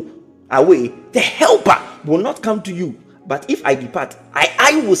not go away, the helper will not come to you. But if I depart,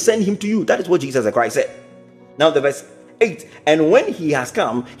 I will send him to you. That is what Jesus Christ said. Now the verse 8. And when he has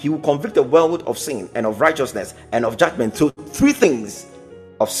come, he will convict the world of sin and of righteousness and of judgment. So three things: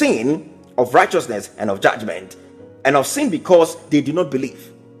 of sin, of righteousness, and of judgment. And of sin because they do not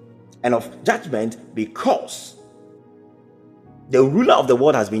believe. And of judgment because the ruler of the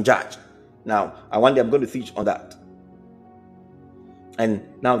world has been judged. Now, one day I'm going to teach on that. And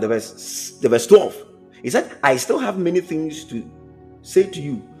now the verse 12. He said, I still have many things to say to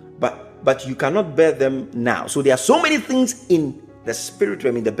you, but you cannot bear them now. So there are so many things in the spirit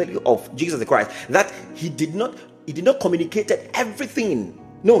realm, in the belly of Jesus Christ, that he did not communicate everything.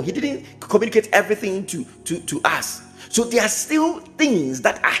 No, he didn't communicate everything to us. So there are still things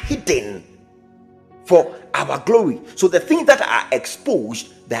that are hidden for our glory. So the things that are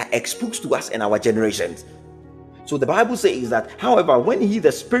exposed, they are exposed to us and our generations. So the Bible says that, however, when he,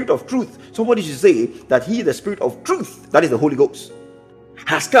 the Spirit of truth, somebody should say that he, the Spirit of truth, that is the Holy Ghost,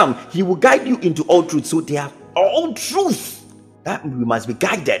 has come, he will guide you into all truth. So they are all truth that we must be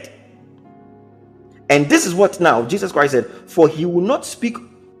guided. And this is what now Jesus Christ said, for he will not speak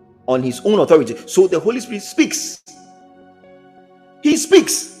on his own authority. So the Holy Spirit speaks. He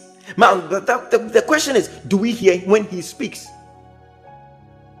speaks. Now the question is, do we hear when he speaks?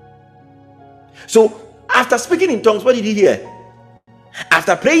 So after speaking in tongues, what did he hear?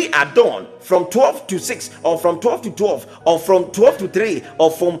 After praying at dawn from 12 to 6, or from 12 to 12, or from 12 to 3,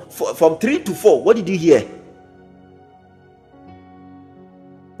 or from 3 to 4, what did you hear?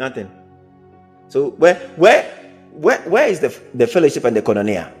 Nothing. So where is the fellowship and the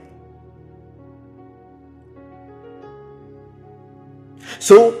koinonia?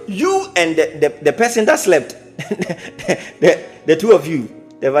 So you and the person that slept, the two of you,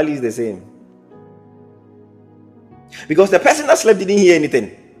 the value is the same. Because the person that slept didn't hear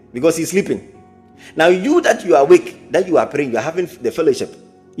anything, because he's sleeping. Now you that you are awake, that you are praying, you are having the fellowship,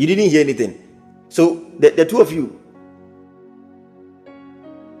 you didn't hear anything. So the two of you,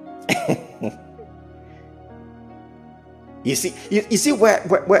 you see where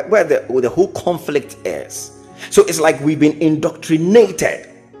the whole conflict is. So it's like we've been indoctrinated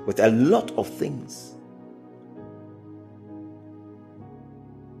with a lot of things.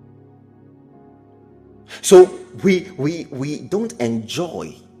 So we don't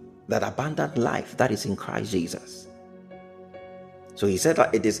enjoy that abundant life that is in Christ Jesus. So he said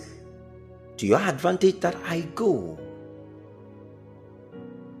that it is to your advantage that I go.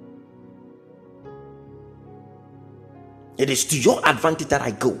 It is to your advantage that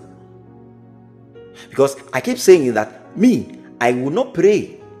I go. Because I keep saying that I will not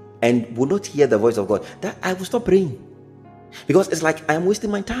pray and will not hear the voice of God. That I will stop praying. Because it's like I am wasting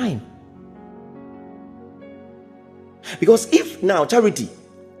my time. Because if now, Charity,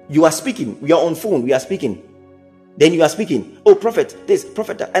 you are speaking, we are on phone, we are speaking, then you are speaking, oh, prophet this,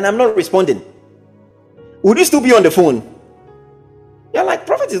 prophet that, and I'm not responding, would you still be on the phone? You're like,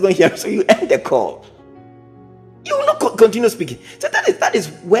 prophet is not here, so you end the call. You will not continue speaking. So that is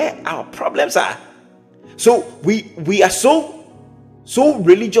where our problems are. So we are so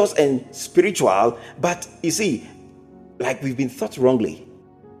religious and spiritual, but you see, like we've been taught wrongly.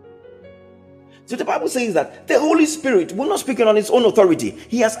 So the Bible says that the Holy Spirit will not speak on his own authority.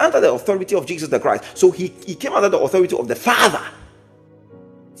 He has under the authority of Jesus the Christ. So he came under the authority of the Father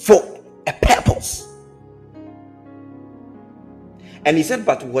for a purpose. And he said,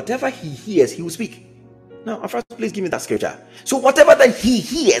 but whatever he hears, he will speak. Now, first, please give me that scripture. So whatever that he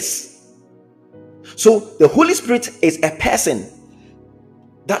hears. So the Holy Spirit is a person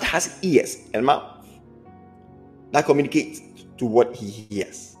that has ears and mouth that communicates to what he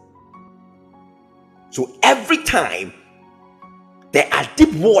hears. So every time there are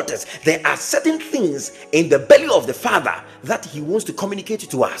deep waters, there are certain things in the belly of the Father that he wants to communicate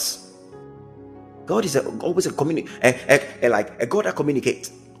to us. God is always a God that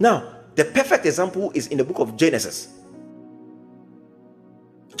communicates. Now, the perfect example is in the book of Genesis,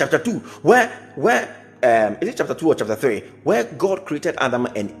 chapter 2, where is it chapter 2 or chapter 3, where God created Adam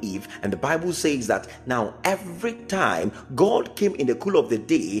and Eve, and the Bible says that now every time God came in the cool of the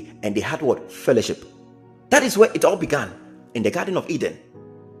day and they had what? Fellowship. That is where it all began, in the Garden of Eden.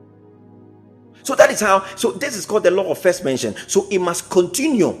 So that is how, so this is called the law of first mention. So it must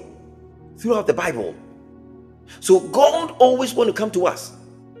continue throughout the Bible. So God always wants to come to us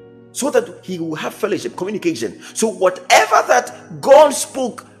so that he will have fellowship, communication. So whatever that God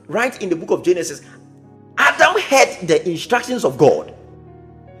spoke right in the book of Genesis, Adam heard the instructions of God.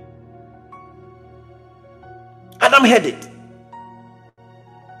 Adam heard it.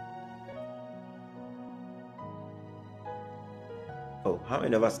 Oh, how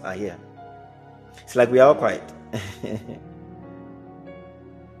many of us are here? It's like we are all quiet.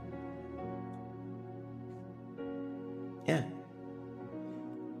 Yeah.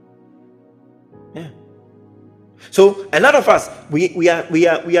 So a lot of us, we are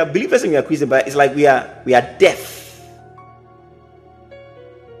believers and we are Christians, but it's like we are deaf.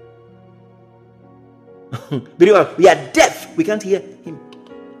 We are deaf. We can't hear him.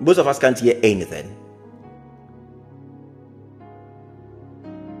 Most of us can't hear anything.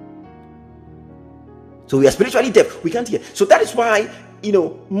 So we are spiritually deaf. We can't hear. So that is why,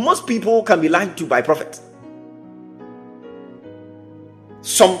 most people can be lied to by prophets.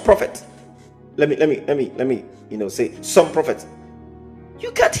 Some prophets. Let me say some prophets.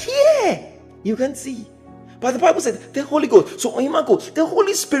 You can't hear. You can't see. But the Bible said the Holy Ghost. So the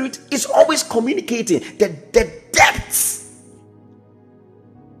Holy Spirit is always communicating the depths,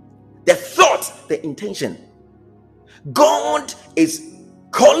 the thought, the intention. God is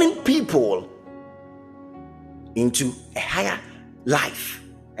calling people into a higher life,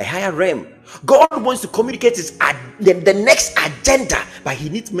 a higher realm. God wants to communicate the next agenda, but he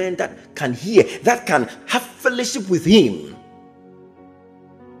needs men that can hear, that can have fellowship with him,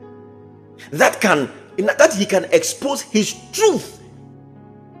 that he can expose his truth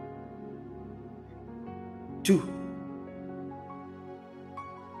to.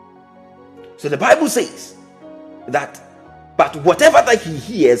 So the Bible says that, but whatever that he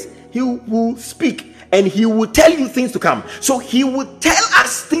hears, he will speak. And he will tell you things to come. So he will tell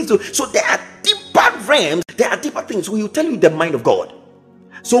us things so there are deeper realms, there are deeper things. So he will tell you the mind of God.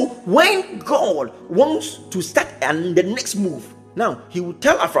 So when God wants to start the next move, now he will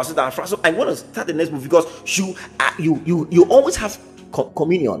tell Afraso that I want to start the next move because you always have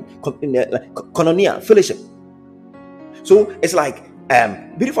communion, koinonia, fellowship. So it's like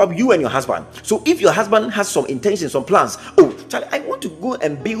beautiful, you and your husband. So if your husband has some intentions, some plans, Charlie, I want to go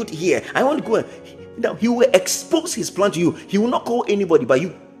and build here. I want to go and now he will expose his plan to you. He will not call anybody but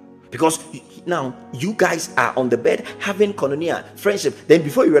you. Because now you guys are on the bed having koinonia, friendship. Then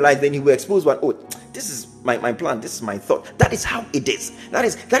before you realize, then he will expose one. Oh, this is my plan. This is my thought. That is how it is. That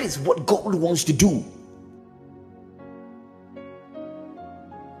is what God wants to do.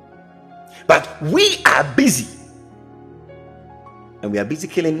 But we are busy. And we are busy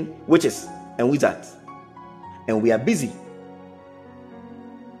killing witches and wizards. And we are busy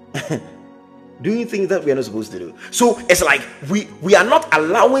doing things that we are not supposed to do. So it's like we are not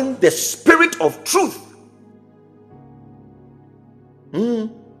allowing the spirit of truth.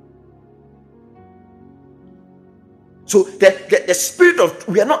 So the spirit of,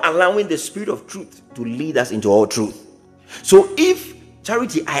 we are not allowing the spirit of truth to lead us into all truth. So if,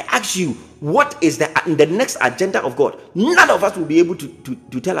 Charity, I ask you, what is the next agenda of God? None of us will be able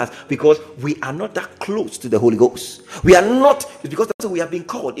to tell us, because we are not that close to the Holy Ghost. We are not, because that's why we have been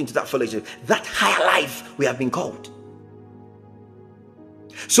called into that fellowship, that higher life we have been called.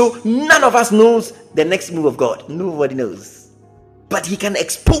 So none of us knows the next move of God. Nobody knows. But he can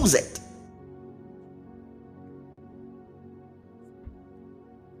expose it.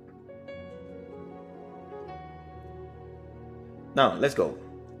 Now, let's go.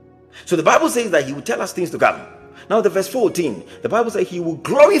 So the Bible says that he will tell us things to come. Now, the verse 14, the Bible says he will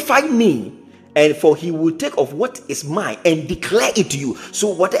glorify me, and for he will take of what is mine and declare it to you. So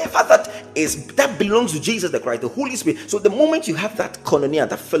whatever that belongs to Jesus the Christ, the Holy Spirit. So the moment you have that koinonia,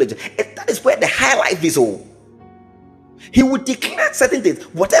 that fellowship, that is where the high life is all. He will declare certain things.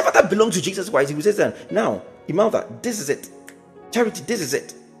 Whatever that belongs to Jesus Christ, he will say, now, Imelda, this is it. Charity, this is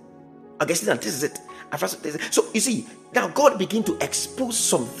it. Augustina, this is it. So you see, now God begin to expose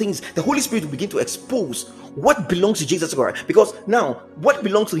some things. The Holy Spirit will begin to expose what belongs to Jesus Christ, because now what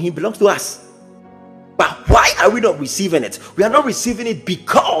belongs to him belongs to us. But why are we not receiving it? We are not receiving it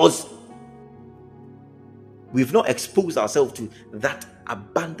because we've not exposed ourselves to that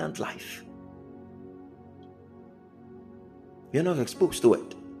abundant life. We are not exposed to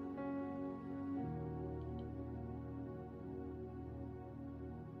it.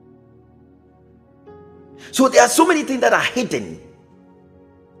 So there are so many things that are hidden.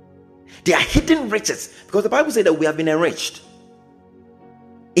 They are hidden riches, because the Bible says that we have been enriched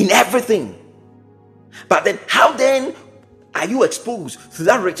in everything. But then, how then are you exposed to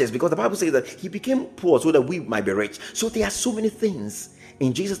that riches? Because the Bible says that he became poor so that we might be rich. So there are so many things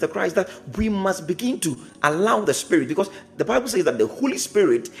in Jesus the Christ that we must begin to allow the Spirit, because the Bible says that the Holy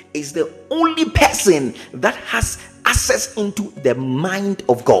Spirit is the only person that has access into the mind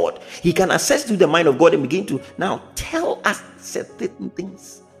of God. He can access to the mind of God and begin to now tell us certain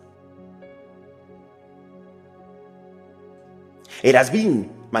things. It has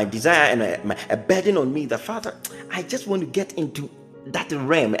been my desire and a burden on me that, Father, I just want to get into that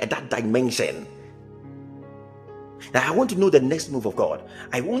realm, that dimension. That I want to know the next move of God.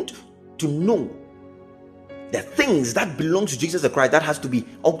 I want to know the things that belong to Jesus Christ that has to be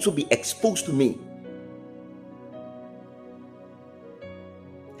also be exposed to me.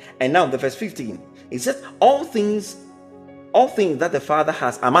 And now the verse 15, it says, all things that the Father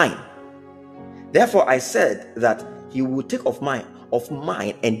has are mine. Therefore I said that he will take of mine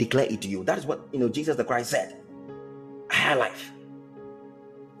and declare it to you. That is what Jesus the Christ said. Higher life.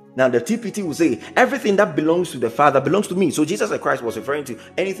 Now the TPT will say, everything that belongs to the Father belongs to me. So Jesus the Christ was referring to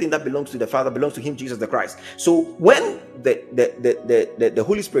anything that belongs to the Father belongs to him, Jesus the Christ. So when the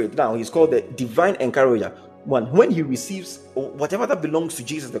Holy Spirit, now he's called the divine encourager, when he receives whatever that belongs to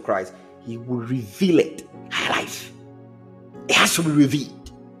Jesus the Christ, he will reveal it. High life. It has to be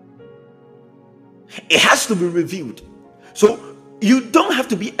revealed. It has to be revealed. So you don't have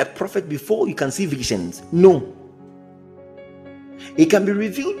to be a prophet before you can see visions. No. It can be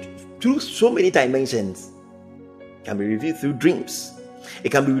revealed through so many dimensions. It can be revealed through dreams.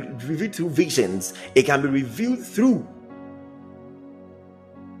 It can be revealed through visions. It can be revealed through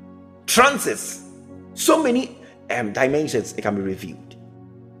trances. So many dimensions it can be revealed.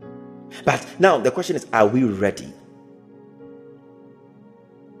 But now the question is, are we ready?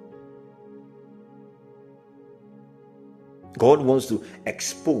 God wants to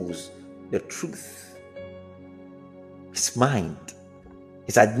expose the truth. His mind.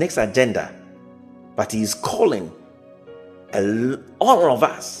 It's our next agenda. But he is calling all of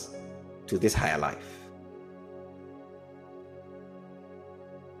us to this higher life.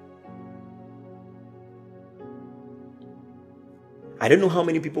 I don't know how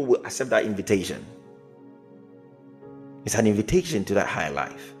many people will accept that invitation. It's an invitation to that higher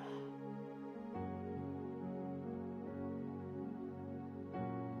life.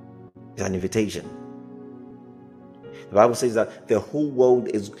 It's an invitation. The Bible says that the whole world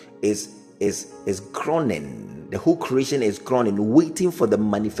is groaning. The whole creation is groaning, waiting for the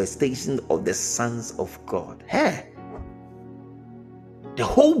manifestation of the sons of God. Hey, the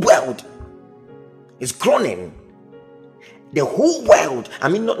whole world is groaning. The whole world, I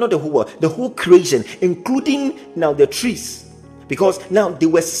mean, not the whole world, the whole creation, including now the trees, because now they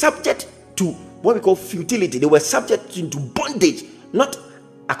were subject to what we call futility. They were subject to bondage, not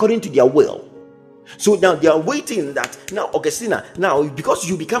according to their will. So now they are waiting that now, Augustina, now because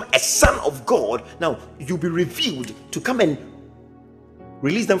you become a son of God, now you'll be revealed to come and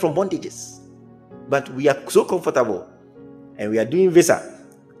release them from bondages. But we are so comfortable and we are doing visa.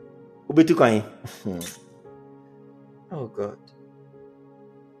 Oh God.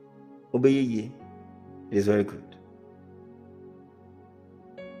 Obey ye. It is very good.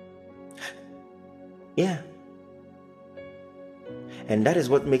 Yeah. And that is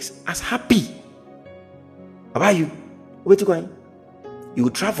what makes us happy. How about you? Where you going? You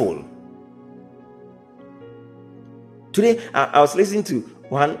will travel. Today I was listening to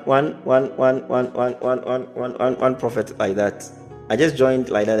one prophet like that. I just joined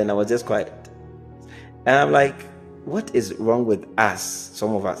like that and I was just quiet. And I'm like, what is wrong with us?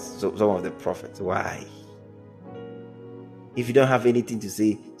 Some of the prophets. Why? If you don't have anything to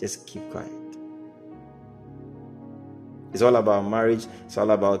say, just keep quiet. It's all about marriage. It's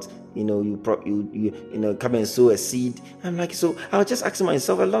all about, you come and sow a seed. I'm like, so I was just asking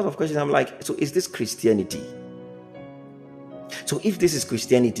myself a lot of questions. I'm like, so is this Christianity? So if this is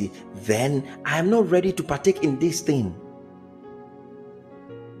Christianity, then I'm not ready to partake in this thing.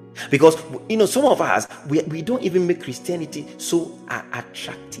 Because some of us we don't even make Christianity so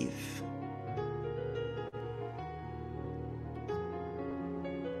attractive.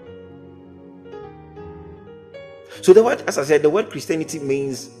 So the word, as I said, the word Christianity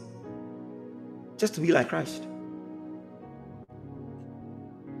means just to be like Christ.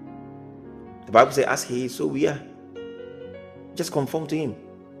 The Bible says, as he is, so we are. Just conform to him.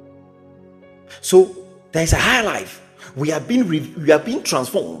 So there is a higher life. We are being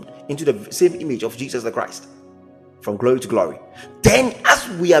transformed into the same image of Jesus the Christ, from glory to glory. Then as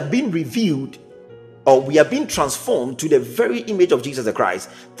we are being revealed, or we are being transformed to the very image of Jesus the Christ,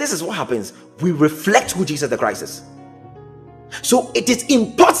 this is what happens. We reflect who Jesus the Christ is. So it is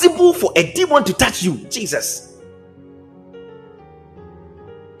impossible for a demon to touch you, Jesus.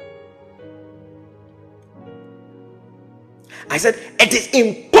 I said it is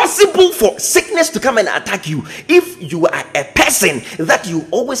impossible for sickness to come and attack you if you are a person that you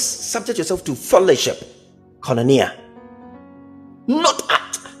always subject yourself to fellowship, koinonia.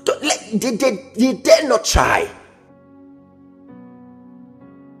 They dare not try.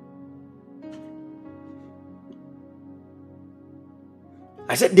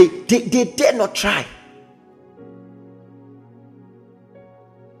 I said they dare not try.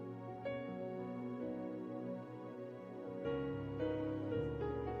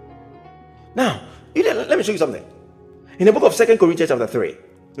 Now, let me show you something. In the book of 2 Corinthians chapter 3,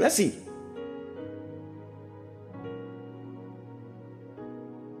 let's see.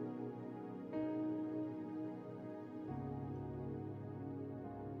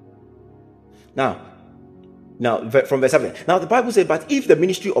 Now, from verse 7. Now the Bible says, but if the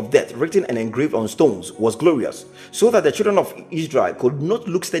ministry of death written and engraved on stones was glorious, so that the children of Israel could not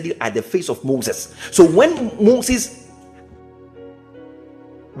look steadily at the face of Moses. So when Moses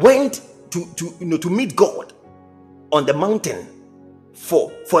went to meet God on the mountain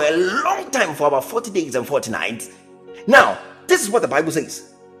for a long time, for about 40 days and 40 nights. Now, this is what the Bible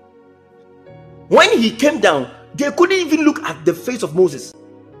says. When he came down, they couldn't even look at the face of Moses.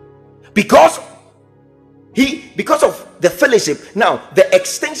 Because of the fellowship, now the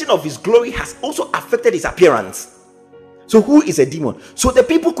extension of his glory has also affected his appearance. So who is a demon? So the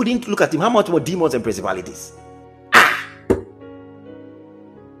people couldn't look at him. How much more demons and principalities?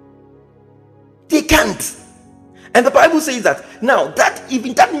 They can't. And the Bible says that now that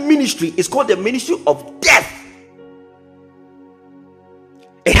even that ministry is called the ministry of death.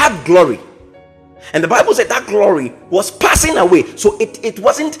 It had glory. And the Bible said that glory was passing away. So it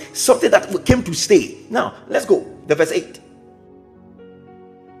wasn't something that came to stay. Now, let's go. The verse 8.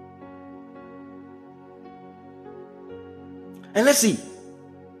 And let's see.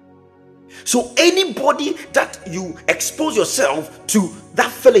 So anybody that you expose yourself to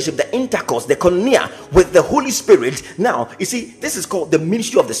that fellowship, the intercourse, the koinonia with the Holy Spirit, now you see, this is called the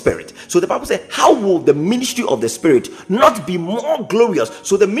ministry of the Spirit. So the Bible says, how will the ministry of the Spirit not be more glorious?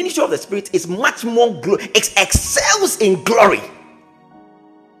 So the ministry of the Spirit is much more it excels in glory.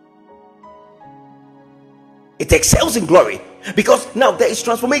 It excels in glory because now there is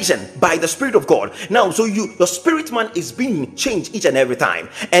transformation by the Spirit of God. Now, so your spirit man is being changed each and every time.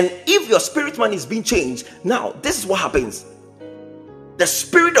 And if your spirit man is being changed, now this is what happens. The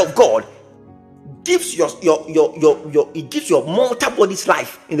Spirit of God gives it gives your mortal body's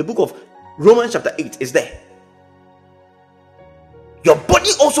life. In the book of Romans chapter 8 is there. Your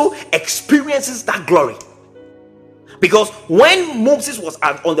body also experiences that glory. Because when Moses was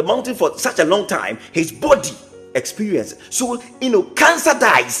on the mountain for such a long time, his body experienced. So, cancer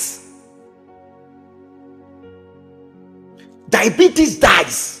dies. Diabetes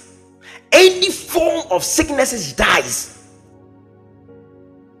dies. Any form of sicknesses dies.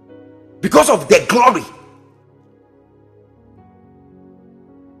 Because of the glory.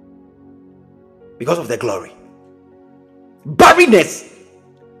 Because of the glory. Barrenness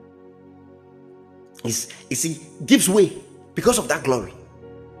gives way because of that glory.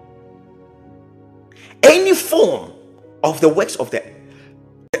 Any form of the works of the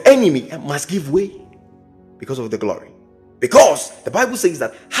enemy must give way because of the glory. Because the Bible says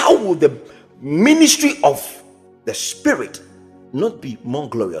that how will the ministry of the Spirit not be more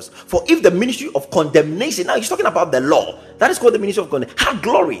glorious? For if the ministry of condemnation, now he's talking about the law, that is called the ministry of condemnation, had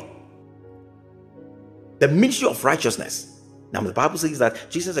glory. The ministry of righteousness. Now the Bible says that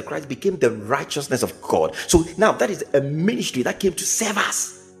Jesus Christ became the righteousness of God. So now that is a ministry that came to save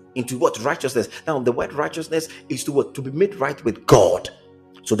us into what? Righteousness. Now the word righteousness is to what? To be made right with God.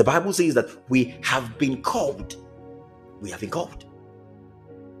 So the Bible says that we have been called. We have been called.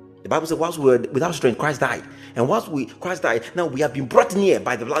 The Bible says whilst we were without strength, Christ died. And whilst Christ died, now we have been brought near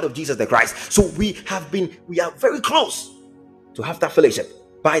by the blood of Jesus the Christ. So we are very close to have that fellowship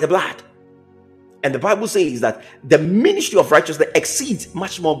by the blood. And the Bible says that the ministry of righteousness exceeds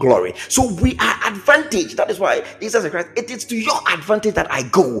much more glory. So we are advantaged. That is why Jesus Christ, it is to your advantage that I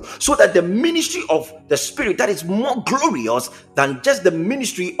go, so that the ministry of the Spirit that is more glorious than just the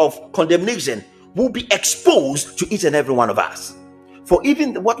ministry of condemnation will be exposed to each and every one of us. For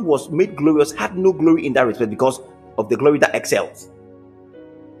even what was made glorious had no glory in that respect because of the glory that excels.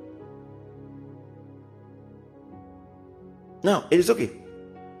 Now, it is okay.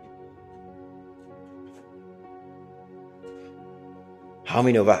 How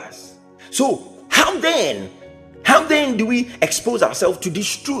many of us? So, how then do we expose ourselves to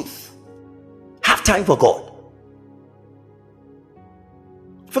this truth? Have time for God.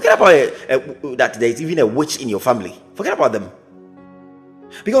 Forget about that there is even a witch in your family. Forget about them.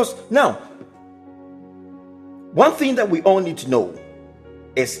 Because now, one thing that we all need to know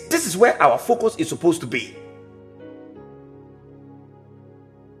is this is where our focus is supposed to be.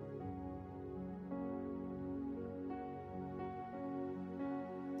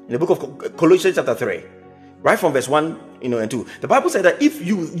 In the book of Colossians chapter 3, right from verse 1 and 2, the Bible said that if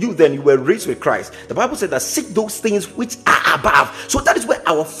you were raised with Christ, the Bible said that seek those things which are above. So that is where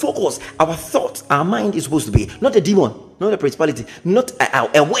our focus, our thoughts, our mind is supposed to be. Not a demon, not a principality, not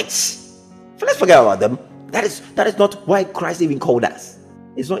a witch. So let's forget about them. That is not why Christ even called us.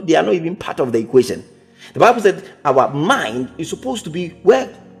 It's not. They are not even part of the equation. The Bible said our mind is supposed to be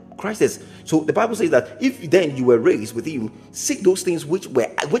where Christ is. So the Bible says that if then you were raised with him, seek those things which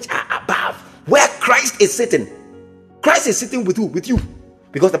are above, where Christ is sitting. Christ is sitting with who? With you.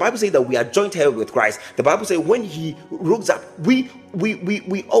 Because the Bible says that we are joint heir with Christ. The Bible says when he rose up, we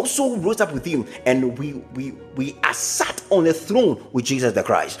also rose up with him, and we are sat on a throne with Jesus the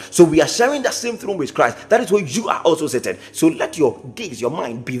Christ. So we are sharing that same throne with Christ. That is where you are also sitting. So let your gaze, your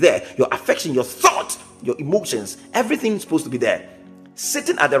mind be there, your affection, your thought, your emotions, everything is supposed to be there.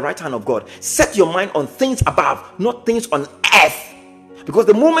 Sitting at the right hand of God. Set your mind on things above, not things on earth. Because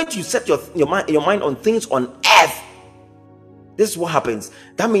the moment you set your mind on things on earth, this is what happens.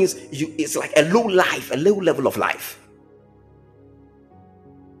 That means it's like a low level of life.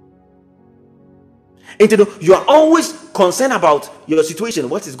 And you are always concerned about your situation,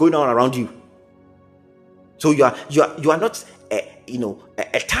 what is going on around you. So you are not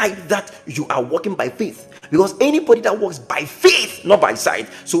a type that you are walking by faith. Because anybody that walks by faith, not by sight.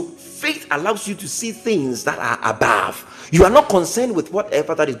 So faith allows you to see things that are above. You are not concerned with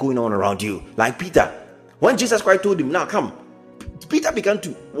whatever that is going on around you. Like Peter, when Jesus Christ told him, now come, Peter began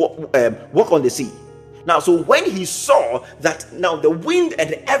to walk on the sea. Now, so when he saw that now the wind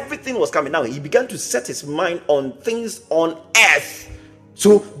and everything was coming, now he began to set his mind on things on earth.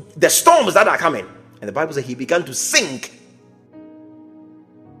 So the storms that are coming, and the Bible says he began to sink.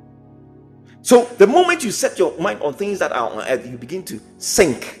 So the moment you set your mind on things that are on earth, you begin to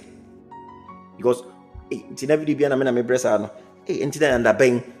sink. Because you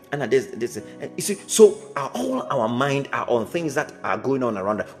see, so all our mind are on things that are going on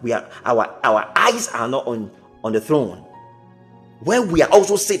around us. Our eyes are not on on the throne, where we are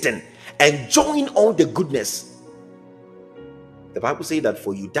also sitting, enjoying all the goodness. The Bible says that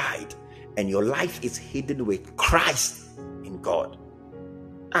for you died, and your life is hidden with Christ in God.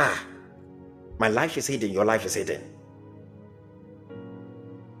 My life is hidden, your life is hidden.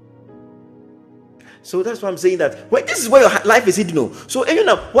 So that's why I'm saying that this is where your life is hidden. So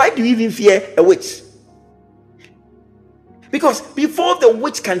why do you even fear a witch? Because before the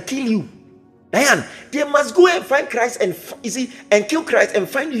witch can kill you, Diane, they must go and find Christ and kill Christ and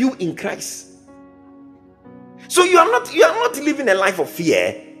find you in Christ. So you are not living a life of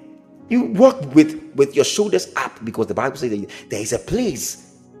fear. You walk with your shoulders up, because the Bible says that there is a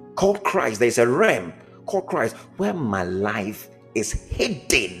place called Christ. There is a realm called Christ where my life is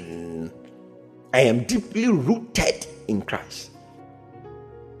hidden. I am deeply rooted in Christ.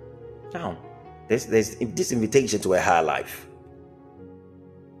 Now, there's this invitation to a higher life,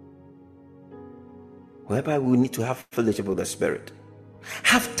 whereby we need to have fellowship with the Spirit,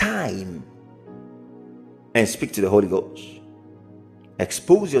 have time, and speak to the Holy Ghost.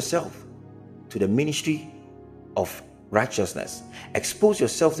 Expose yourself to the ministry of righteousness. Expose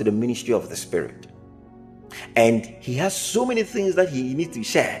yourself to the ministry of the Spirit. And he has so many things that he needs to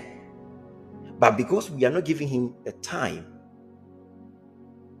share. But because we are not giving him the time,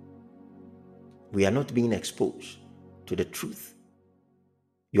 we are not being exposed to the truth.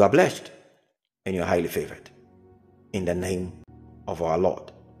 You are blessed and you are highly favored. In the name of our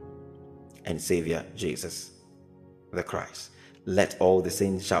Lord and Savior Jesus the Christ. Let all the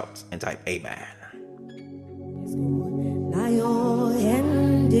saints shout and type amen. Now your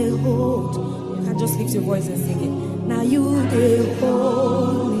hand they hold. You can just lift your voice and sing it. Now you they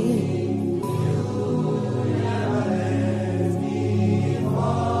hold me.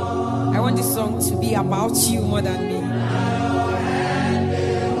 I want this song to be about you more than me.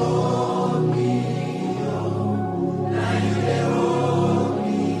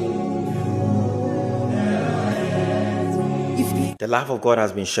 The love of God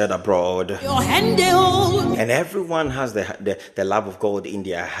has been shared abroad, Your hand they hold. and everyone has the love of God in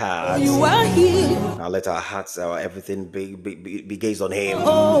their hearts. You are here. Now let our hearts, everything be gazed on him.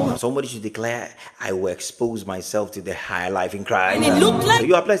 Oh. Somebody should declare, I will expose myself to the higher life in Christ. And it looked like So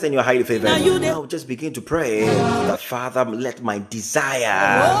you are blessed and you are highly favored. Now Just begin to pray that, Father, let my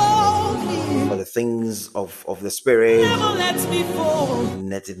desire hold me. for the things of the Spirit, Never let me fall.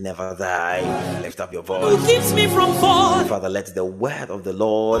 let it never die. Lift up your Who voice. keeps me from falling? Father, let the word of the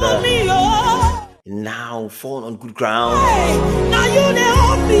Lord Hold me up. now fall on good ground. Hey, now you they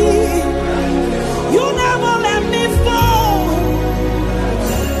hold me. You never let me fall.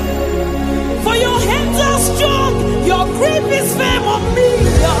 For your hands are strong. Your grip is firm on me.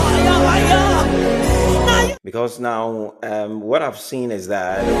 Because now, what I've seen is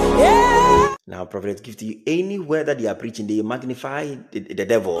that Yeah. now prophets give to you anywhere that they are preaching, they magnify the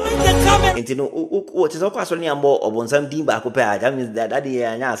devil. They're coming. And you know, what is also about some team back up. That means that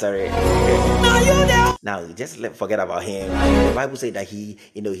sorry. Now you there. Now, just forget about him. The Bible says that he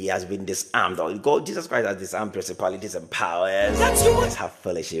has been disarmed. Or God, Jesus Christ has disarmed principalities and powers. That's you. Let's have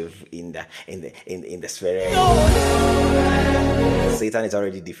fellowship in the Spirit. Satan is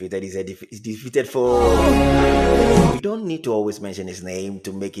already defeated. He's defeated foe. We don't need to always mention his name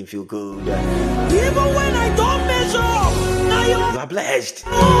to make him feel good. Even when I don't measure up, now You you are blessed.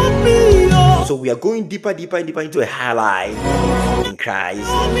 hold me up. So we are going deeper into a higher life in Christ.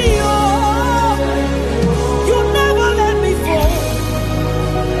 Hold me up. You never let me fall.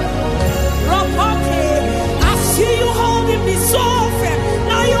 Rapake, I see you holding me so firm.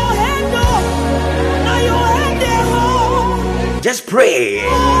 Now your hand up. Now your hand there hold. Just pray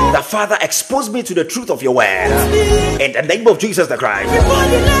that, Father, expose me to the truth of your word. In the name of Jesus the Christ.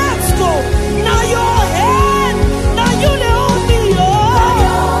 Everybody, let's go. Now your hand. Now you they hold me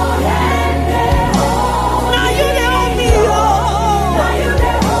up. Now you they hold me up.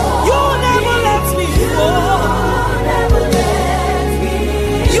 You never let me go.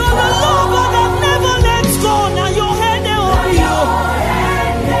 You're the lover that never lets go. Now your hand they hold me up.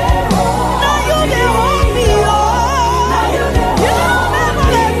 Now you they hold me up. You never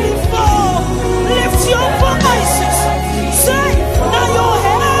let me fall. Lift your voices. Say, now your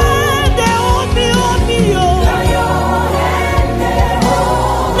hand they hold me up.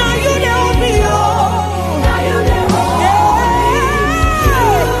 Now you they hold me up. Now you they hold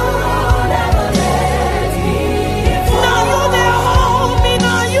me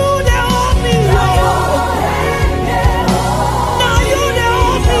Now you they hold me up. Now you they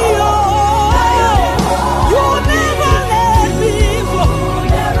hold me up. You never let me go.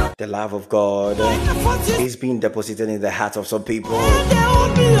 The love of God, is being deposited in the hearts of some people, they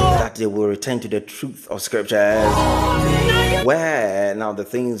hold me, oh. that they will return to the truth of scriptures, where now the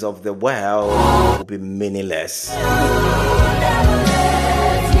things of the world will be meaningless.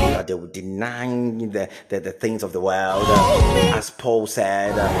 That they will deny the things of the world, as Paul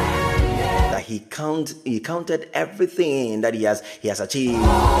said, that he counted everything that he has achieved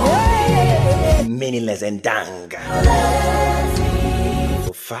meaningless and dung.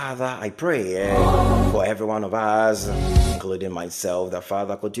 So Father, I pray for every one of us, including myself, that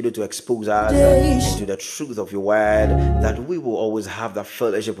Father, continue to expose us into the truth of your word, that we will always have that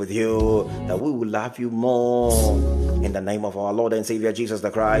fellowship with you, that we will love you more, in the name of our Lord and Savior Jesus the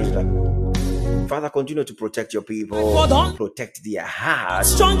Christ. Father, continue to protect your people, protect their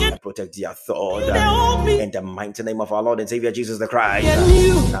hearts, and protect their thoughts, in the mighty name of our Lord and Savior Jesus the Christ.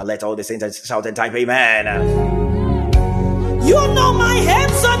 Now let all the saints shout and type amen. You know my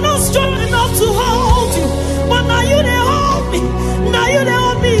hands are not strong enough to hold you, but now you they hold me. Now you they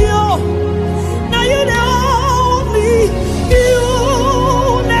hold me, oh. Now you they hold me.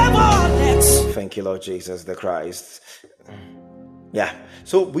 You never let. Thank you, Lord Jesus the Christ. Yeah,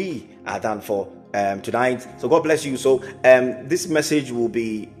 so we are done for tonight. So God bless you. So this message will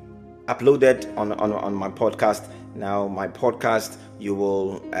be uploaded on my podcast. Now my podcast, you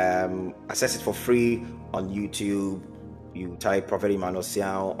will access it for free on YouTube. You type Prophet Emmanuel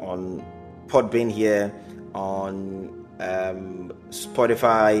Siao on Podbean here, on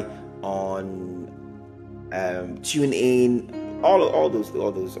Spotify, on TuneIn, all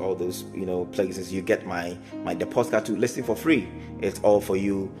those places. You get my the podcast to listen for free. It's all for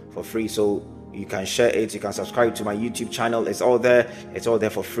you for free. So you can share it, you can subscribe to my YouTube channel. It's all there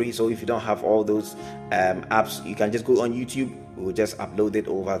for free. So if you don't have all those apps, you can just go on YouTube. We'll just upload it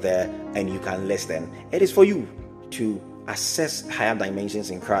over there and you can listen. It is for you to access higher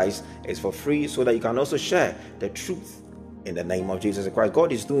dimensions in Christ. It's for free, so that you can also share the truth in the name of Jesus Christ.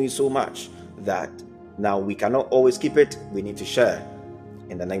 God is doing so much that now we cannot always keep it. We need to share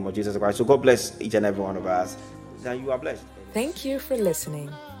in the name of Jesus Christ. So God bless each and every one of us. That you are blessed. Thank you for listening.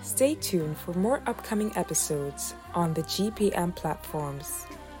 Stay tuned for more upcoming episodes on the GPM platforms.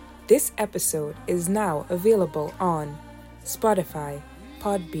 This episode is now available on Spotify,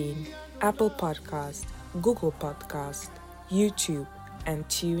 Podbean, Apple Podcast, Google Podcast, YouTube, and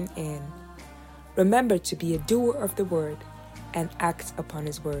TuneIn. Remember to be a doer of the word and act upon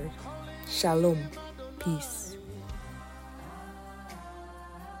his word. Shalom. Peace.